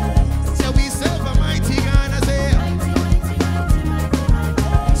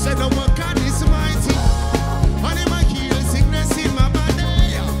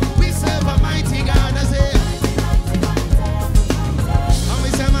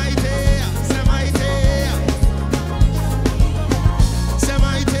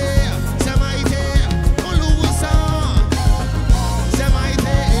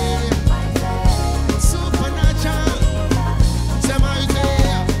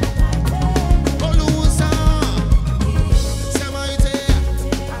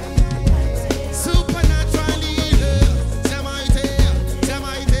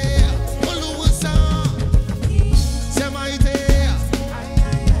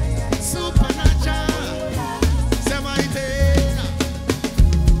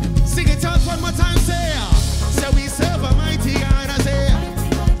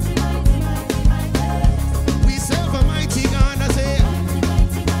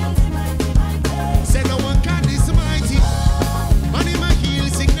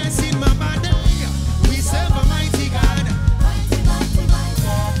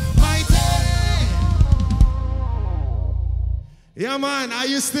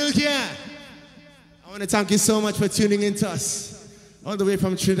 you still here? I want to thank you so much for tuning in to us, all the way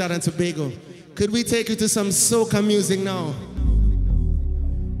from Trinidad and Tobago. Could we take you to some soca music now?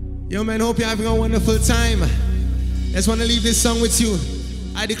 Yo, man, hope you're having a wonderful time. Just want to leave this song with you.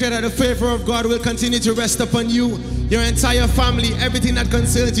 I declare that the favor of God will continue to rest upon you, your entire family. Everything that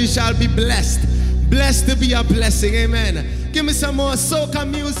concerns you shall be blessed. Blessed to be a blessing, amen. Give me some more soca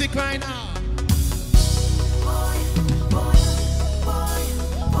music right now.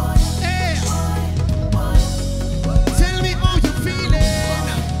 Hey, tell me how you feeling.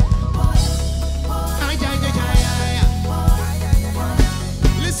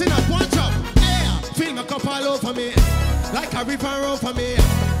 Listen up, watch up. Hey, feel my cup all over me, like a river over me.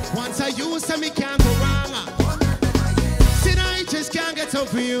 Once I use me can't go wrong. See, I just can't get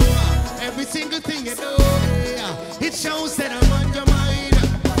over you. Every single thing you do, it shows that I'm on your mind.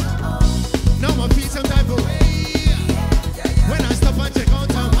 Now my feet some type of way. When I stop and check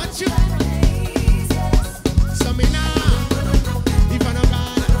out how much you. So me now, if I know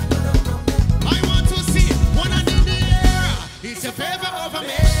God, I want to see one hand in the air. It's a favor over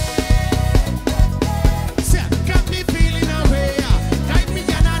me. See, got me feeling away. Guide me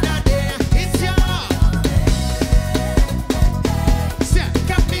another day. It's your. See,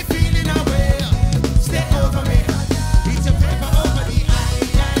 got me feeling away. Stay over me. It's a favor over the eye.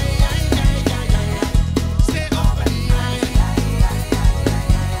 Stay over the eye.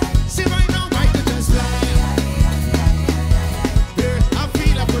 See right now, I could just fly. Yeah, I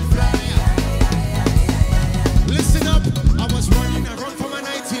feel I could fly. Listen up, I was running around for my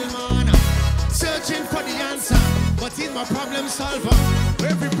night till morning, searching for the answer, but in my problem solver,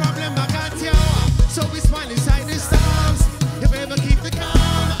 every problem I got you. So we smile inside the storms, if I ever keep the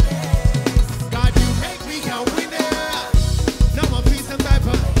calm. God, you make me a winner. Now my peace and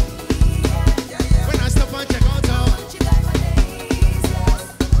diaper. When I stop and check out how.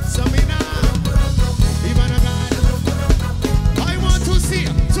 So me now, even a God, I want to see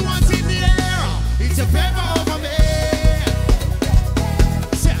two hands in the air. It's a favor over me.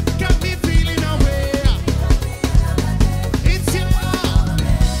 See, got me feeling away. It's your.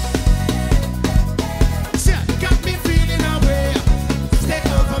 See, got me feeling away. Stay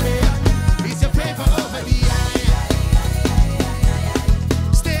over me. It's a favor over the eye.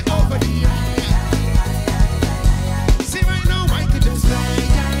 Stay over the eye. See right now I could just fly.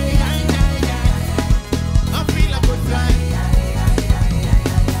 I feel I could fly.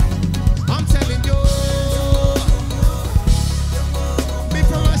 I'm telling you,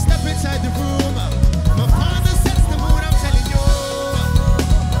 before I step inside the room, my father sets the mood. I'm telling you,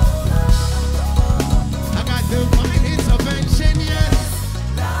 I got divine intervention, yes.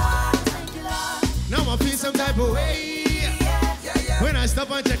 Now I feel some type of way when I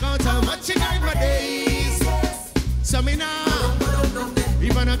stop and check out how much you guide my days. So me now,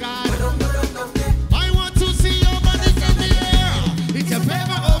 even a God, I want to see your body in the air. It's a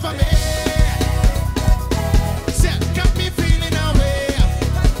favor over me. See, got me feeling away.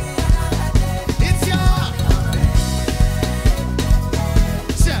 It's your.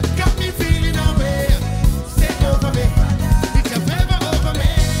 See, got me feeling away. Stay over me. It's a favor over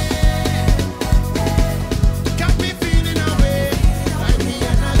me. Got me feeling away. Like me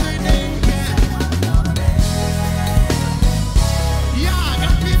another day. Yeah,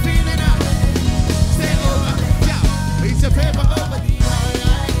 got me feeling out. Stay over. Yeah, it's a favor over the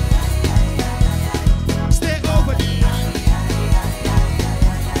eye. Stay over the eye.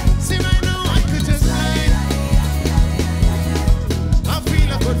 See right now I could just fly. I feel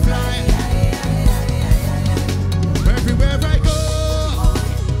I could fly. Everywhere I go,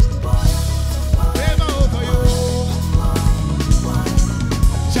 favor over you.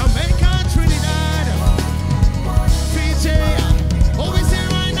 Jamaica, Trinidad, Fiji, always here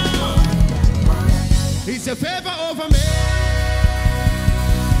right now. It's a favor over me.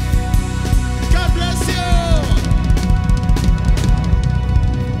 God bless you.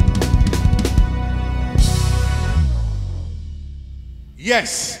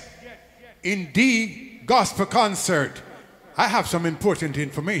 Yes, in the gospel concert, I have some important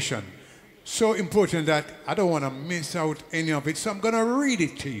information. So important that I don't want to miss out any of it. So I'm going to read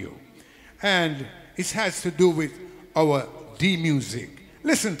it to you. And it has to do with our D music.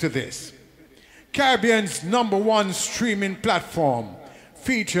 Listen to this. Caribbean's #1 streaming platform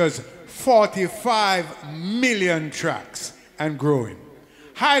features 45 million tracks and growing.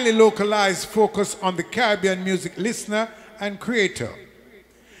 Highly localized focus on the Caribbean music listener and creator.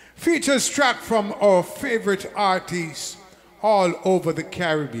 Features track from our favorite artists all over the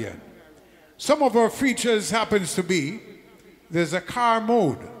Caribbean. Some of our features happens to be, there's a car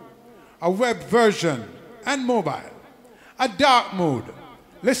mode, a web version and mobile, a dark mode,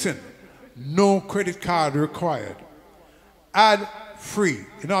 Listen, no credit card required. Ad free.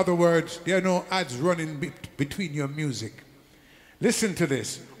 In other words, there are no ads running between your music. Listen to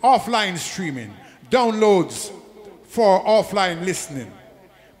this. Offline streaming, downloads for offline listening,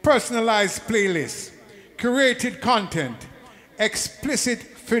 personalized playlists, curated content, explicit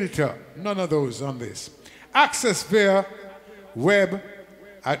filter, none of those on this. Access via web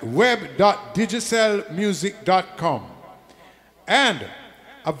at web.digicellmusic.com. And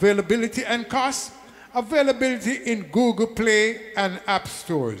availability and cost, availability in Google Play and App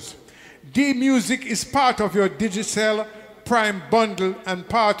Stores. D-Music is part of your Digicel Prime bundle and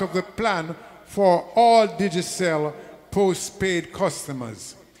part of the plan for all Digicel postpaid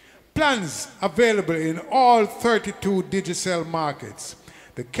customers. Plans available in all 32 Digicel markets,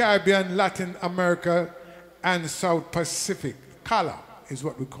 the Caribbean, Latin America, and South Pacific. CALA is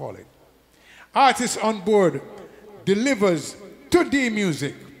what we call it. Artists on board delivers to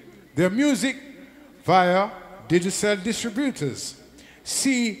D-Music their music via Digicel distributors,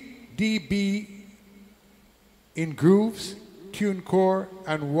 CDB in Grooves, TuneCore,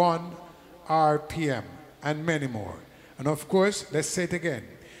 and 1 RPM, and many more. And of course, let's say it again,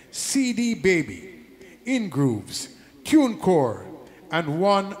 CD Baby, In Grooves, TuneCore, and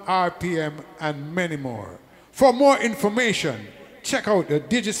 1 RPM, and many more. For more information, check out the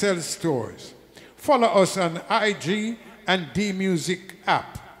Digicel stores. Follow us on IG and D-Music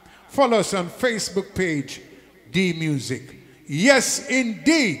app. Follow us on Facebook page, D-Music. Yes,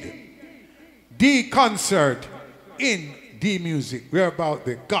 indeed, D-Concert in D-Music. We're about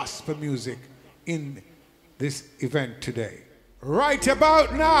the gospel music in this event today. Right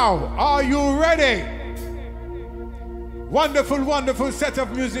about now, are you ready? Wonderful, wonderful set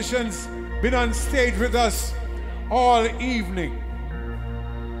of musicians been on stage with us all evening.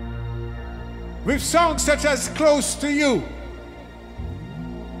 With songs such as Close to You,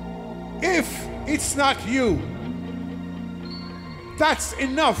 If It's Not You, That's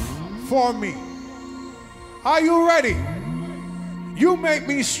Enough for Me. Are you ready? You Make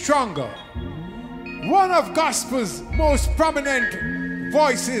Me Stronger. One of gospel's most prominent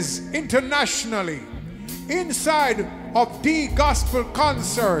voices internationally. Inside of D Gospel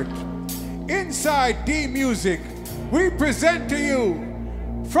Concert, inside D Music, we present to you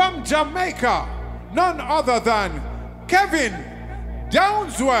from Jamaica, none other than Kevin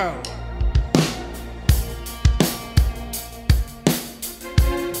Downswell.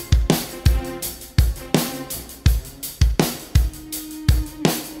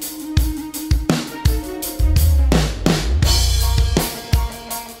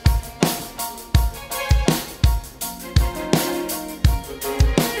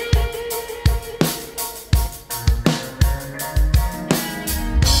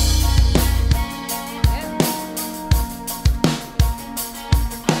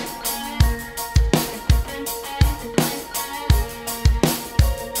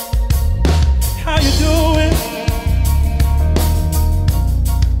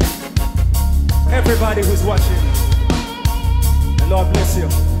 Everybody who's watching, the Lord bless you.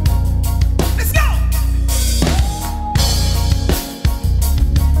 Let's go!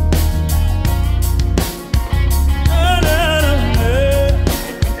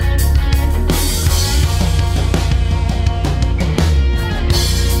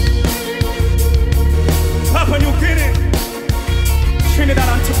 Papua New Guinea, Trinidad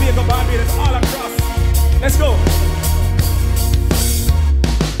and Tobago, Barbados, all across. Let's go.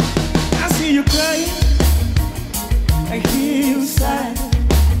 You crying, I hear you sigh.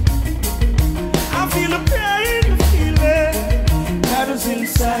 I feel the pain, the feeling that is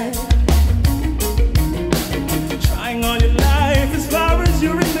inside. Trying all your life as far as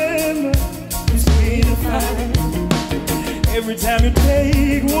you remember, it's been a fight. Every time you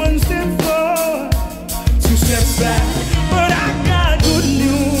take one step forward, two steps back. But I got good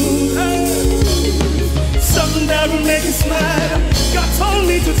news, something that will make you smile. God told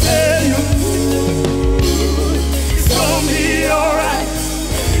me to tell you, it's gonna be alright.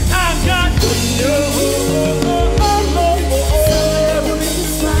 I've got good news.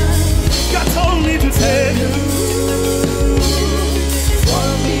 God told me to tell you, it's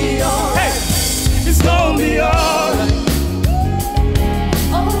gonna be alright. Hey, it's gonna be alright.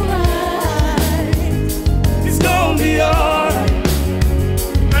 Alright. It's gonna be alright.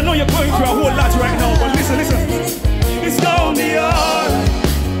 I know you're going through a whole lot right now, but listen, listen. It's gonna be alright.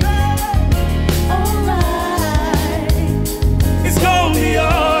 Alright. It's gonna be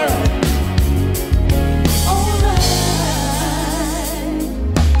alright. Alright.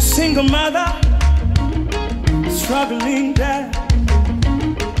 Single mother, struggling dad.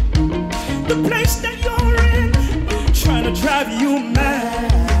 The place that you're in, trying to drive you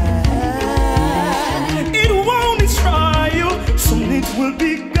mad.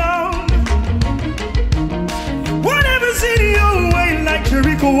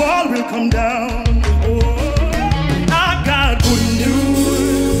 wall will come down. Oh, I got good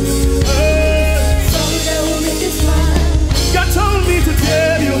news. Someday will make you smile. God told me to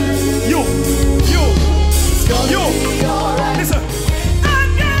tell you, It's gonna be alright. listen.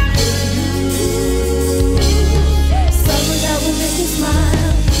 Someday will make you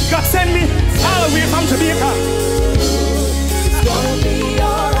smile. God sent me all the way from Jamaica. It's gonna be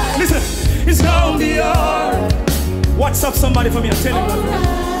alright. Listen, it's gonna be alright. What's up, somebody for me? I'm telling you.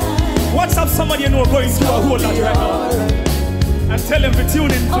 What's up, somebody you know going through a whole lot right now? And tell them to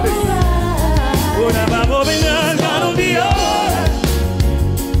tune in today. Oh, now I'm moving on, gonna be alright.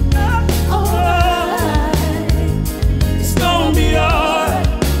 It's gonna be alright.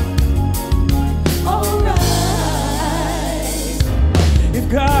 If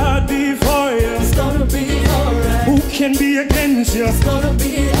God be for you, It's gonna be alright. who can be against you? It's gonna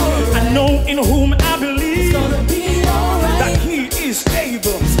be alright. I know in whom I It's believe gonna be alright. that He is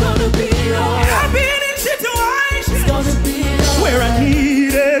able. It's gonna be alright. I've been in It's situations gonna be alright. where I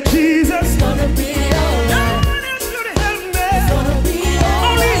needed Jesus. It's gonna be No alright. one else could help It's me. gonna be alright.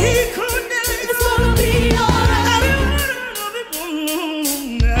 Only He could It's deliver. gonna be alright.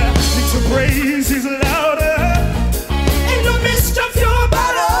 Need to praise His louder in the midst of your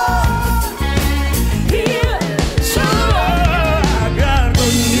battle. Here, I got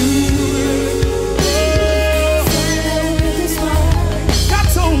good news. someday will make you smile. God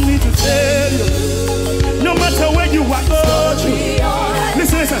told me to tell you, no matter where you are, It's gonna be alright.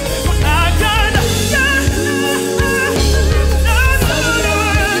 listen, listen. I got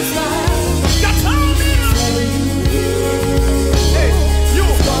God told me. Hey, you,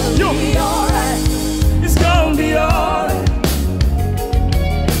 Be alright. it's gonna be alright.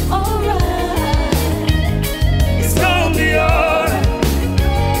 Alright. It's gonna be alright.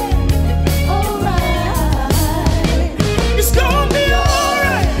 Alright. It's gonna be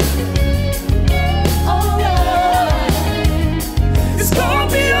alright. Alright. It's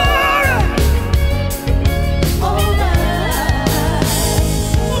gonna be alright.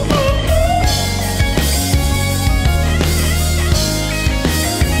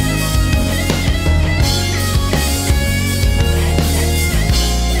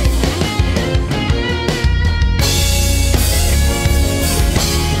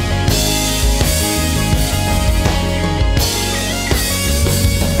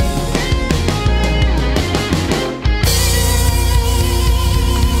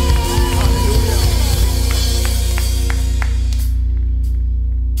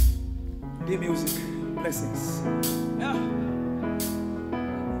 Give music, blessings. Yeah.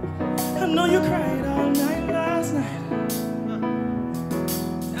 I know you cried all night last night.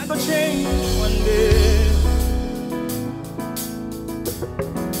 I go change one day.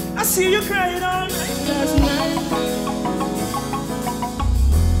 I see you cried all night last night.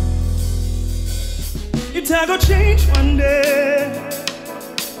 It I go change one day.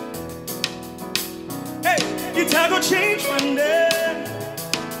 Hey, it I go change one day.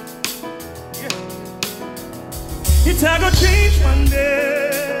 It a go change one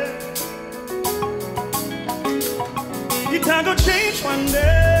day. It a go change one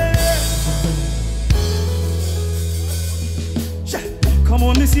day. Come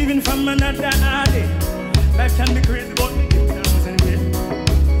on this evening from another day. Life can be crazy but me give thanks anyway.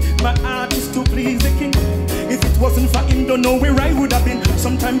 My heart is to please the King. If it wasn't for Him, don't know where I would have been.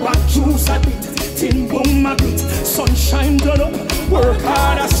 Sometime back juice I beat, tin boom I beat, sunshine done up, work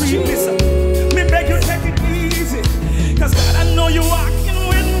hard I sleep. Listen, me beg you take it easy, cause God I know you walking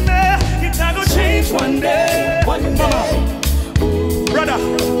with me. It a go change one day. Mama, brother,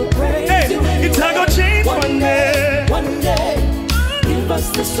 hey, it a go change one day. One day, give us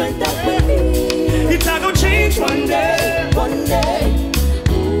the strength that we need. It a go change one day. One day,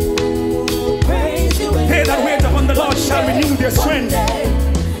 ooh, praise you. They that wait upon the Lord shall renew their strength. One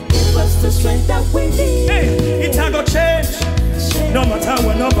day, give us the strength that we need. Hey, it a go change. No matter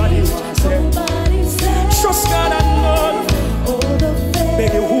what nobody will say. Somebody say, Trust God and love. oh, the faith.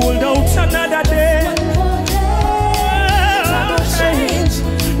 Beg you hold out another day. One more day, it's not gonna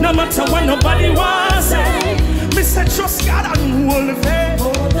change. No matter what nobody wants to say. Me say trust God and hold the faith.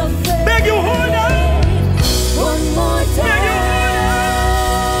 Hold the faith. Beg you hold out. One more Beg you time. hold out.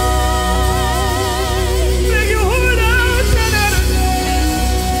 Beg you hold out another day.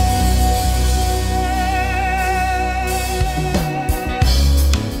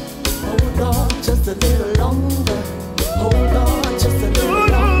 Hold on just a little longer. Hold on just a little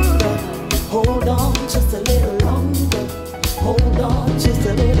longer. Hold on just a little longer. Hold on just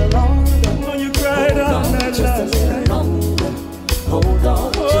a little longer. When you cried Hold all on night just a last little night. longer. Hold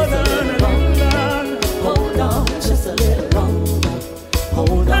on just a little longer.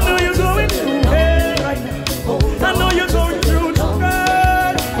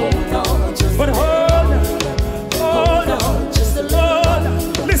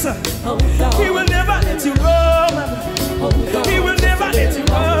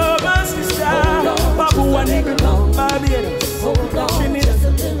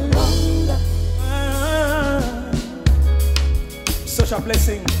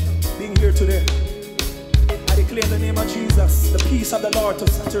 peace of the Lord to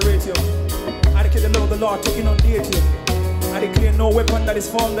saturate you. I declare the love of the Lord to inundate you. I declare no weapon that is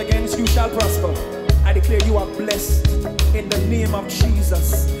formed against you shall prosper. I declare you are blessed in the name of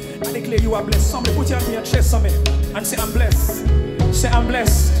Jesus. I declare you are blessed. Somebody put your hand on your chest on me and say, I'm blessed. Say, I'm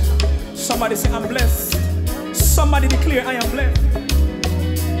blessed. Somebody say, I'm blessed. Somebody declare, I am blessed.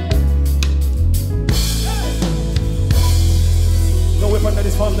 No weapon that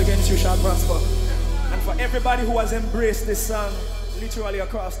is formed against you shall prosper. And for everybody who has embraced this song, literally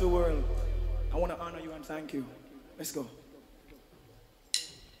across the world, I want to honor you and thank you. Let's go.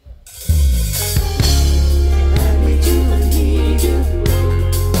 I need you, I need you.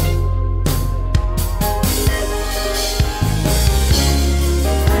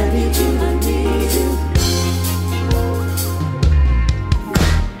 I need you, I need you.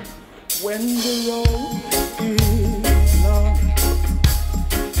 When the road is long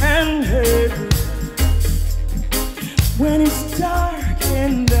and heavy, when it's dark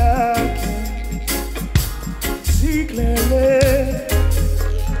and I can't see clearly,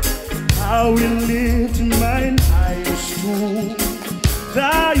 I will lift mine eyes to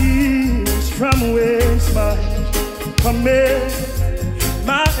the east, from whence my cometh,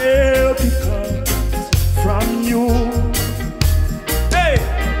 my help comes from you. Hey!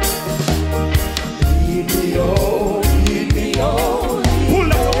 Lead me, oh, lead me, oh. Pull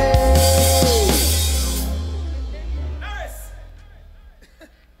that up. Nice!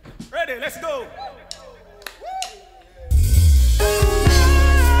 Ready, let's go.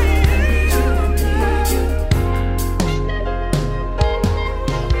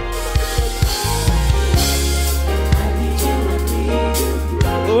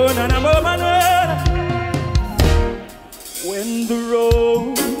 When the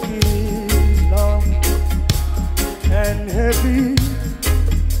road is long and heavy,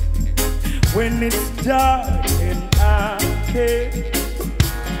 when it's dark and I can't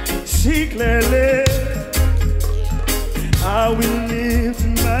see clearly, I will lift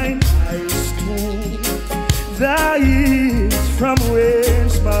mine eyes to the east, from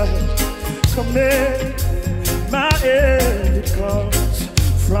whence my help cometh, my help it comes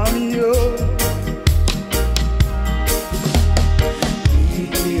from you.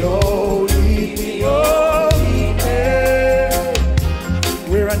 Lead me, oh, lead me, oh, lead me,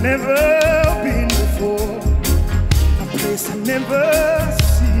 where I never been before, a place I never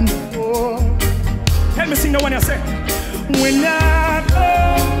seen before. Help me sing the one you say. When I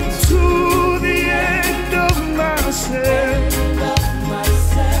come to the end of myself,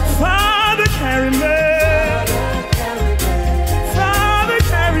 Father, carry me.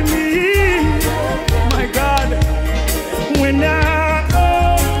 When I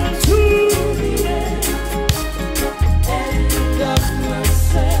come to the end of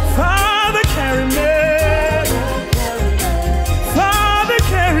myself, Father, carry me. Father,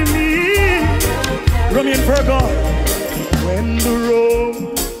 carry me. Romeo and Virgo. When the road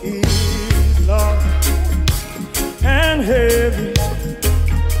is long and heavy,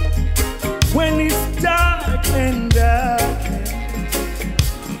 when it's dark and I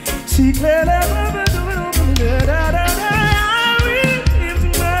can't see clearly,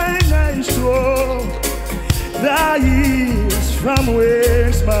 the east, from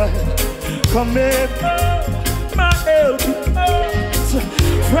whence my help cometh, my help comes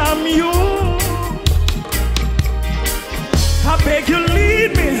from you. I beg you,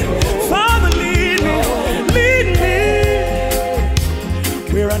 lead me, Father, lead me,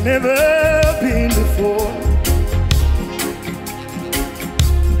 where I've never been before.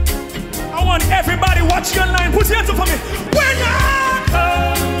 I want everybody watch your line, put your hands up for me. When I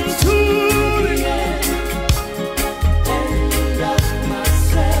come to the end of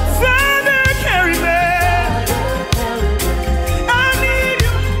myself, Father, carry me. I need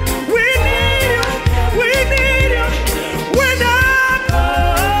you, we need you, we need you. When I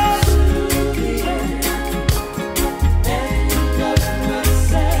come to the end of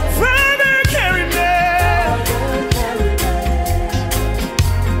myself, Father, carry me.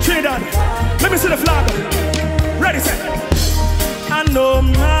 Trinidad, let me see the flag. Ready, set. I know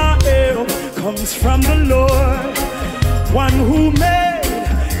my help comes from the Lord, one who made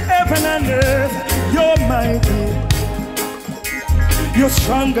heaven and earth. You're mighty, you're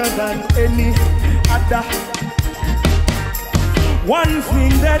stronger than any other. One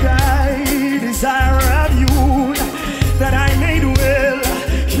thing that I desire of you, that I may dwell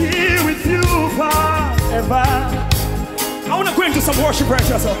here with you forever. I want to go into some worship right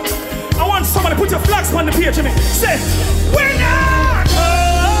here, so I want somebody to put your flags on the page to me. Say, when I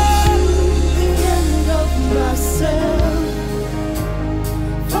come to the end of myself,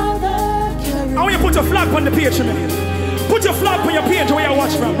 Father, carry me. I want you to put your flag on the page to me. Put Put your flag on your paint where you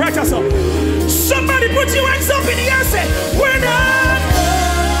watch from. Right us up. Somebody put your hands up in the air. Say, we're not.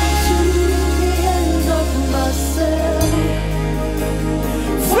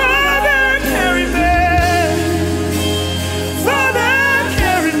 Father, carry me. Father,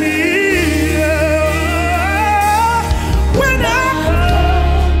 carry me. When I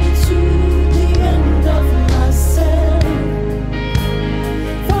come to the end of myself,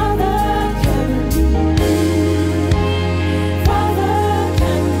 Father, carry me. Father,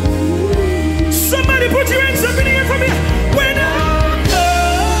 carry me. Somebody put your hands up in the air for me. When I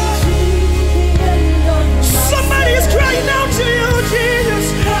somebody is crying out to you, Jesus.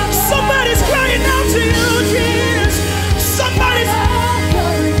 Somebody's crying out to you, Jesus. Somebody's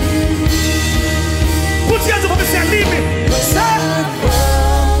put your hands up and say, leave me. Say,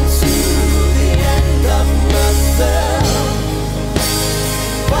 Come to the end of myself,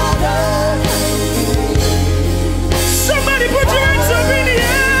 Father, somebody put your hands up in the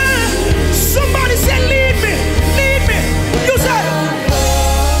air. Somebody say, lead me, lead me. You say,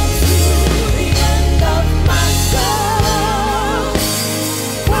 the end of myself,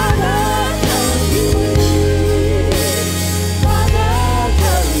 Father, carry me. Father,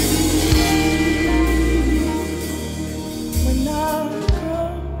 carry me. when I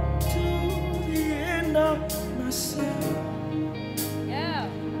come to the end of myself, Yeah.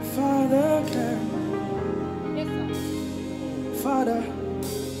 Father, carry me. Yes, sir.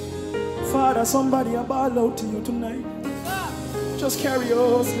 Father, somebody I ball out to you tonight. Just carry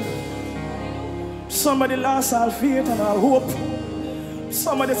yours. Somebody lost all faith and all hope.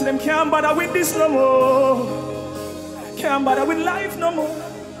 Somebody said them can't bother with this no more. Can't bother with life no more.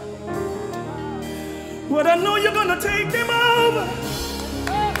 But I know you're gonna take them over.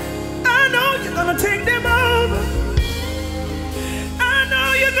 I know you're gonna take them over. I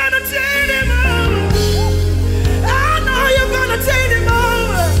know you're gonna take them over. I know you're gonna take them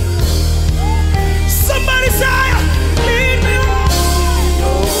over. Somebody say, lead me.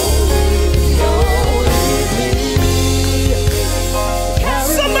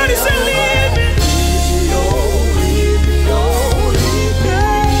 Somebody say, lead me.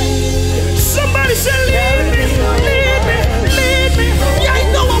 Somebody say, lead me, lead me, lead me. Yeah,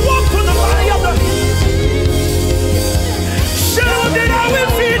 I know I walk through the valley of the shadow that I will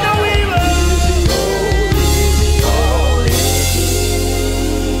fear no evil.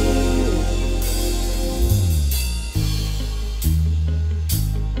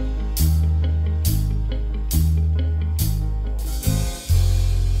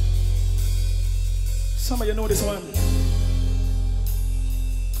 Some of you know this one.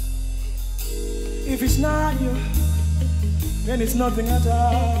 If it's not you, then it's nothing at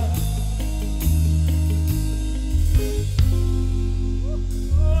all.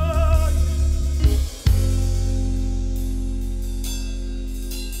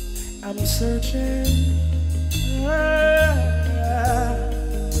 I'm searching,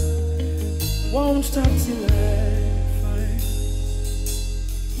 won't stop till I find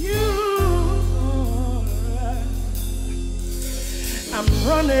you. I'm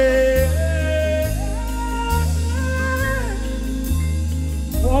running,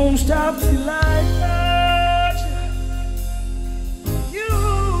 won't stop till I touch you.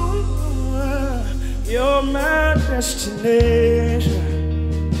 You're my destination.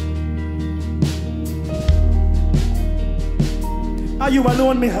 Are you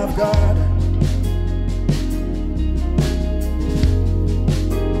alone, me have God?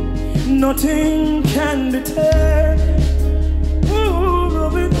 Nothing can deter.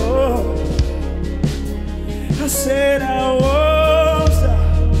 I said I won't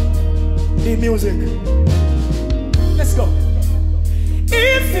stop. Need music. Let's go.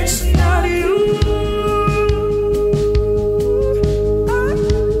 If it's not you,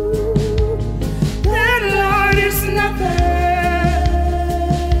 then Lord, it's nothing.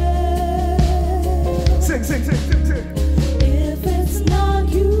 Sing, sing, sing, sing, sing. If it's not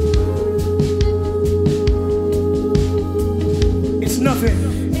you, It's nothing.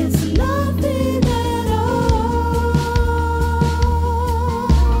 it's nothing at all.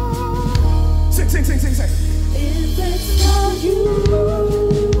 Sing, sing, sing, sing, sing. If it's not you,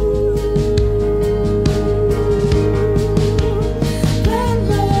 then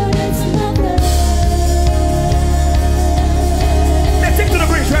Lord, it's nothing. Let's take to the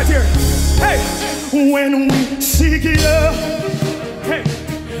bridge right here. Hey, when we seek you, hey,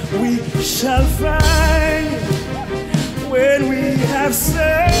 we shall find. When we have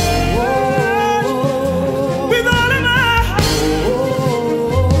said with all of our heart,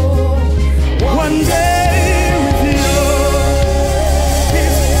 one day with you,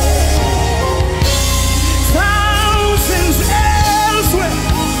 thousands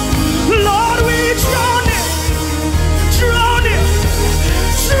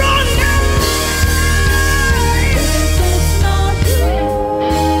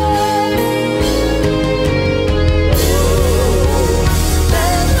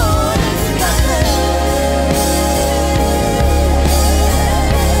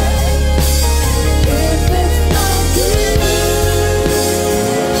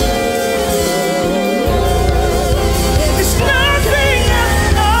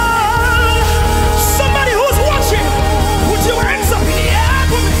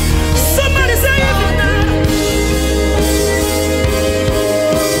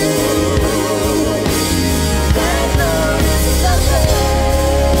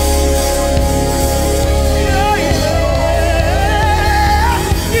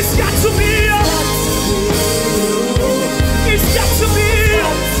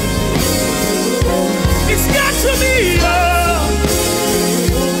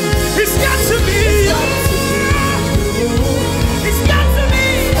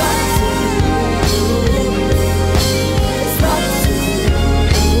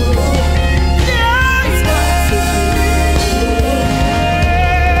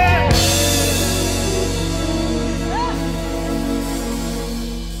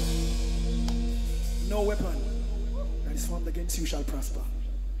weapon that is formed against you shall prosper.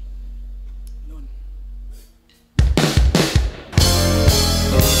 None.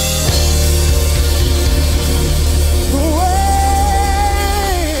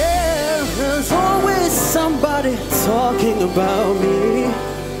 Well, there's always somebody talking about me,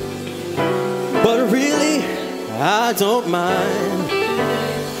 but really, I don't mind.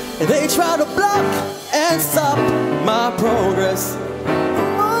 They try to block and stop my progress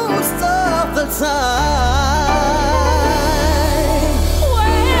most of the time.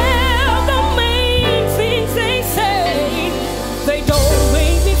 Well, the main things they say, they don't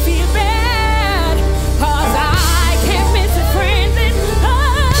make me feel bad, 'cause I can't miss a friend that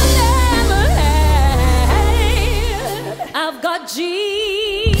I've never had. I've got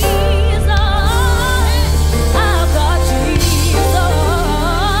Jesus. I've got Jesus.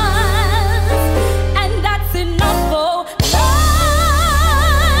 And that's enough for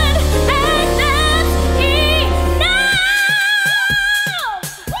God. And that's enough.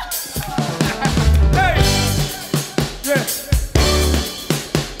 Hey! Yeah.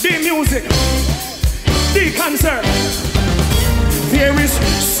 The music, the concert. There is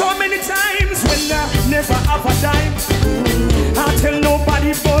so many times when I never have a dime. I tell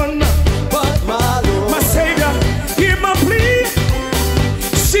nobody but My Lord, my Savior, hear my plea.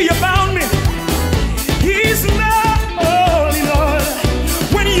 See about me. He's not all in all.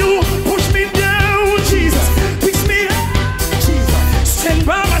 When you push me down, Jesus picks me up. Jesus, stand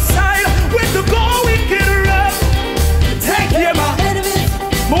by my side when the going get rough. Take care, my enemies,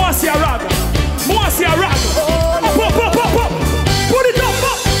 Moasi Araga. Moasi Araga. Up. Put it up.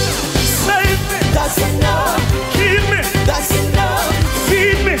 Save me. that's enough, Keep me. that's enough,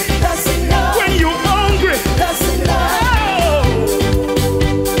 Feed me. that's enough, When you're hungry. that's enough, Oh.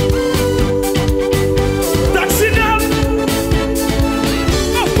 That's enough.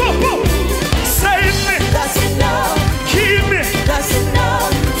 Up. Save me. that's enough, Keep me. that's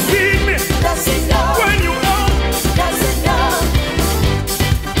enough, Feed me. that's enough, When you're hungry. that's enough.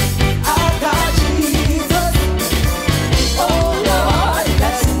 I've got Jesus. Oh Lord,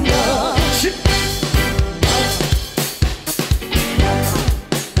 that's enough. Shit.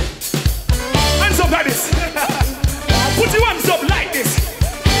 Hands up like this. Put your hands up like this.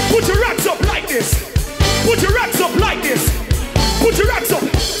 Put your racks up like this. Put your racks up like this. Put your racks up.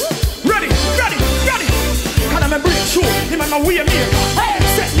 Ready. Can I break through? Him and my way maker.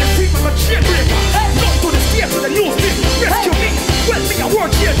 Set me free from a chain breaker. Not to the stage with the news thing. Rescue me. Well, me a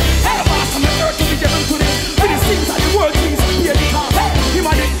word change. The boss on the earth to be given to them. With these things that the world needs to be a because. Him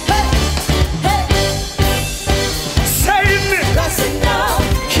and it. Save me. That's enough,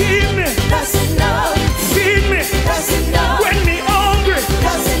 Keep me. that's enough, Feed me. that's enough, When me hungry.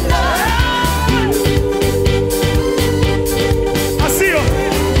 that's enough.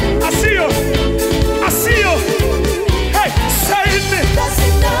 I see you. Hey, save me. That's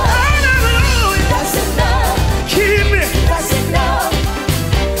enough, Hallelujah. that's enough, Keep me. that's enough,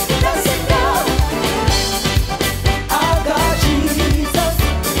 that's enough. I've got Jesus,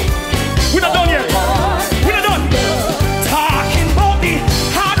 We're not done yet. Lord. We're not done. Talking about the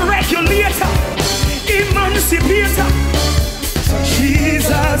hard regulator, emancipator.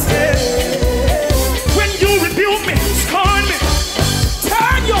 Jesus said, when you rebuke me, scorn me,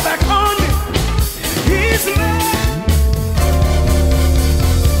 turn your back on me. He's mad.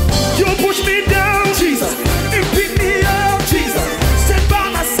 You push me down, Jesus. You pick me up, Jesus. Stand by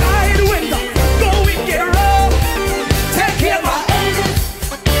my side when the going get rough. Take care of my enemies.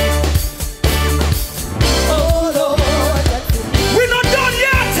 Oh Lord, We're not done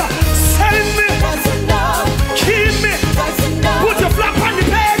yet. Save me. that's enough, Keep me. that's enough, Put your flap on the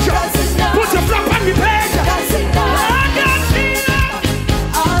page. that's enough, Put your flap on the page. that's enough. I got Jesus.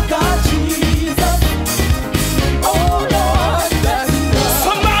 I've got Jesus. Oh Lord, that's enough,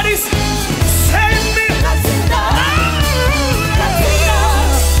 Somebody's save me. that's enough, that's enough,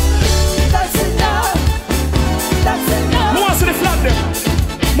 that's enough, that's enough. More to the flap there.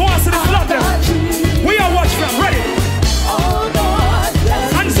 More to the flap there. Got Jesus. We are watch from. Ready. Oh Lord,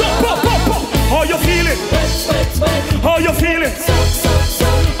 that's Hands up. Pop. How you feeling? How you feeling?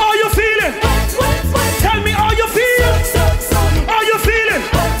 How you feeling? Tell me how you feel. How you feeling?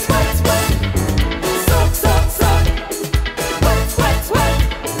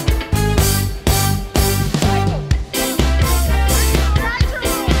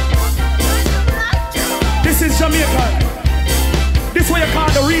 This is Jamaica. This is what you call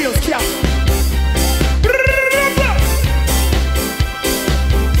the real cap.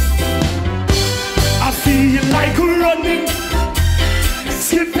 I feel like running,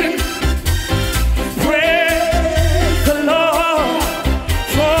 skipping, praise the Lord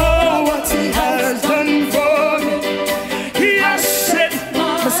for what He has done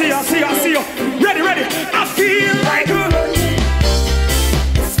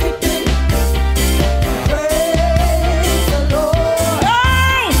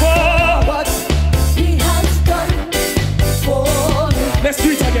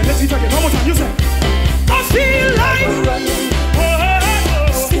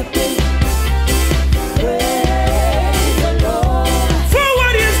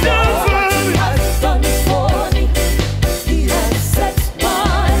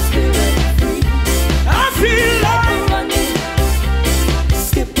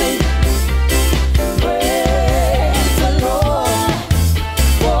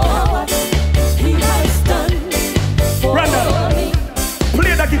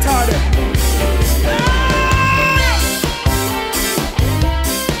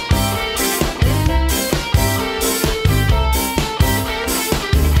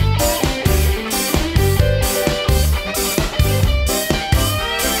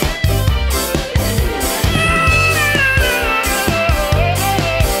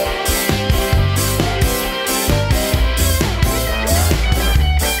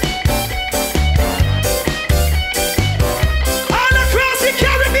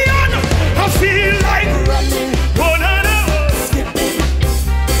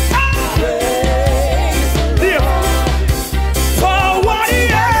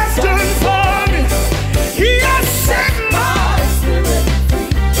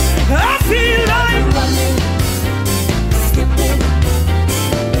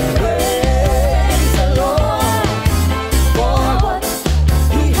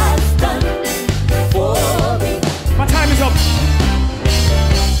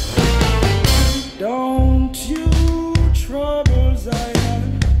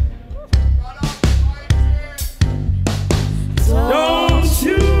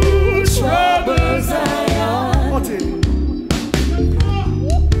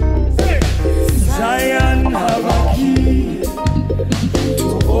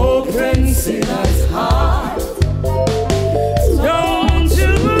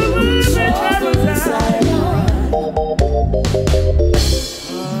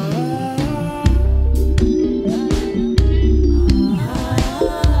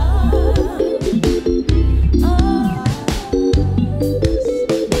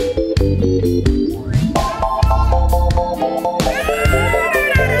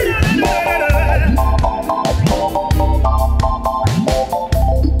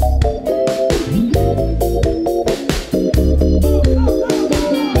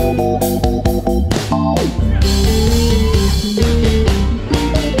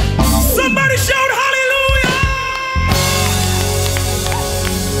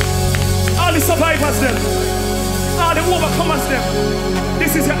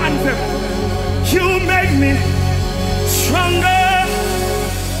me stronger.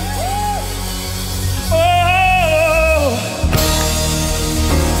 Oh,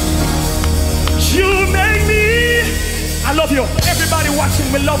 you make me. I love you. Everybody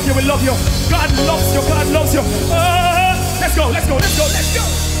watching, we love you, we love you. God loves you, God loves you. Oh, let's go, let's go, let's go, let's go.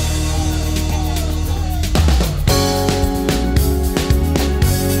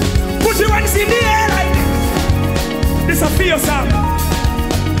 Put your hands in the air like this. A feel song.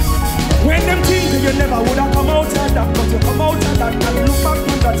 When them think you never would have come out of that, but you come out of that and look back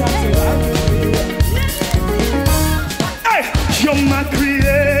on that and say, hey, you're my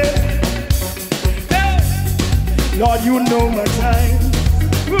creator. Hey, Lord, you know my time.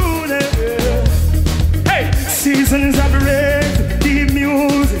 Ooh, hey, seasons are break, deep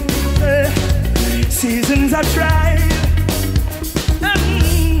music. Hey, seasons are dry.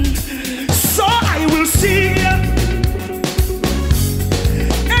 So I will see you.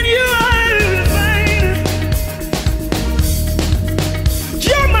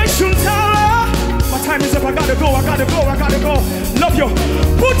 Time is up, I gotta go, I gotta go, I gotta go. Love you.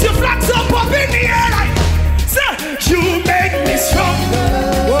 Put your flags up in the air like, sir, you make me stronger.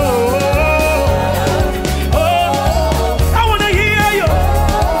 Whoa, oh, I wanna hear you.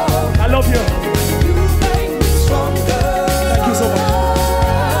 I love you. You make me stronger. Thank you so much.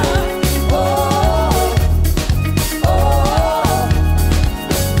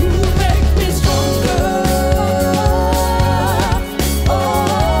 You make me stronger.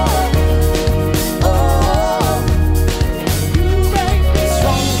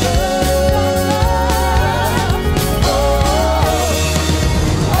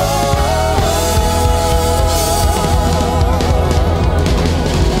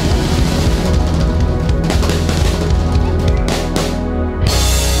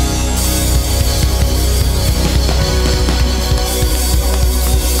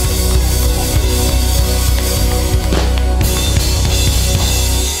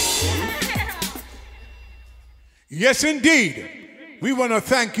 Yes, indeed. We want to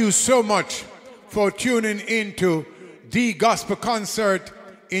thank you so much for tuning into the Gospel Concert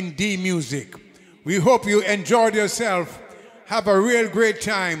in D Music. We hope you enjoyed yourself. Have a real great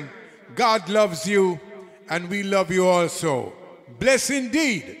time. God loves you, and we love you also. Bless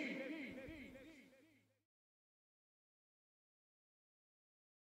indeed.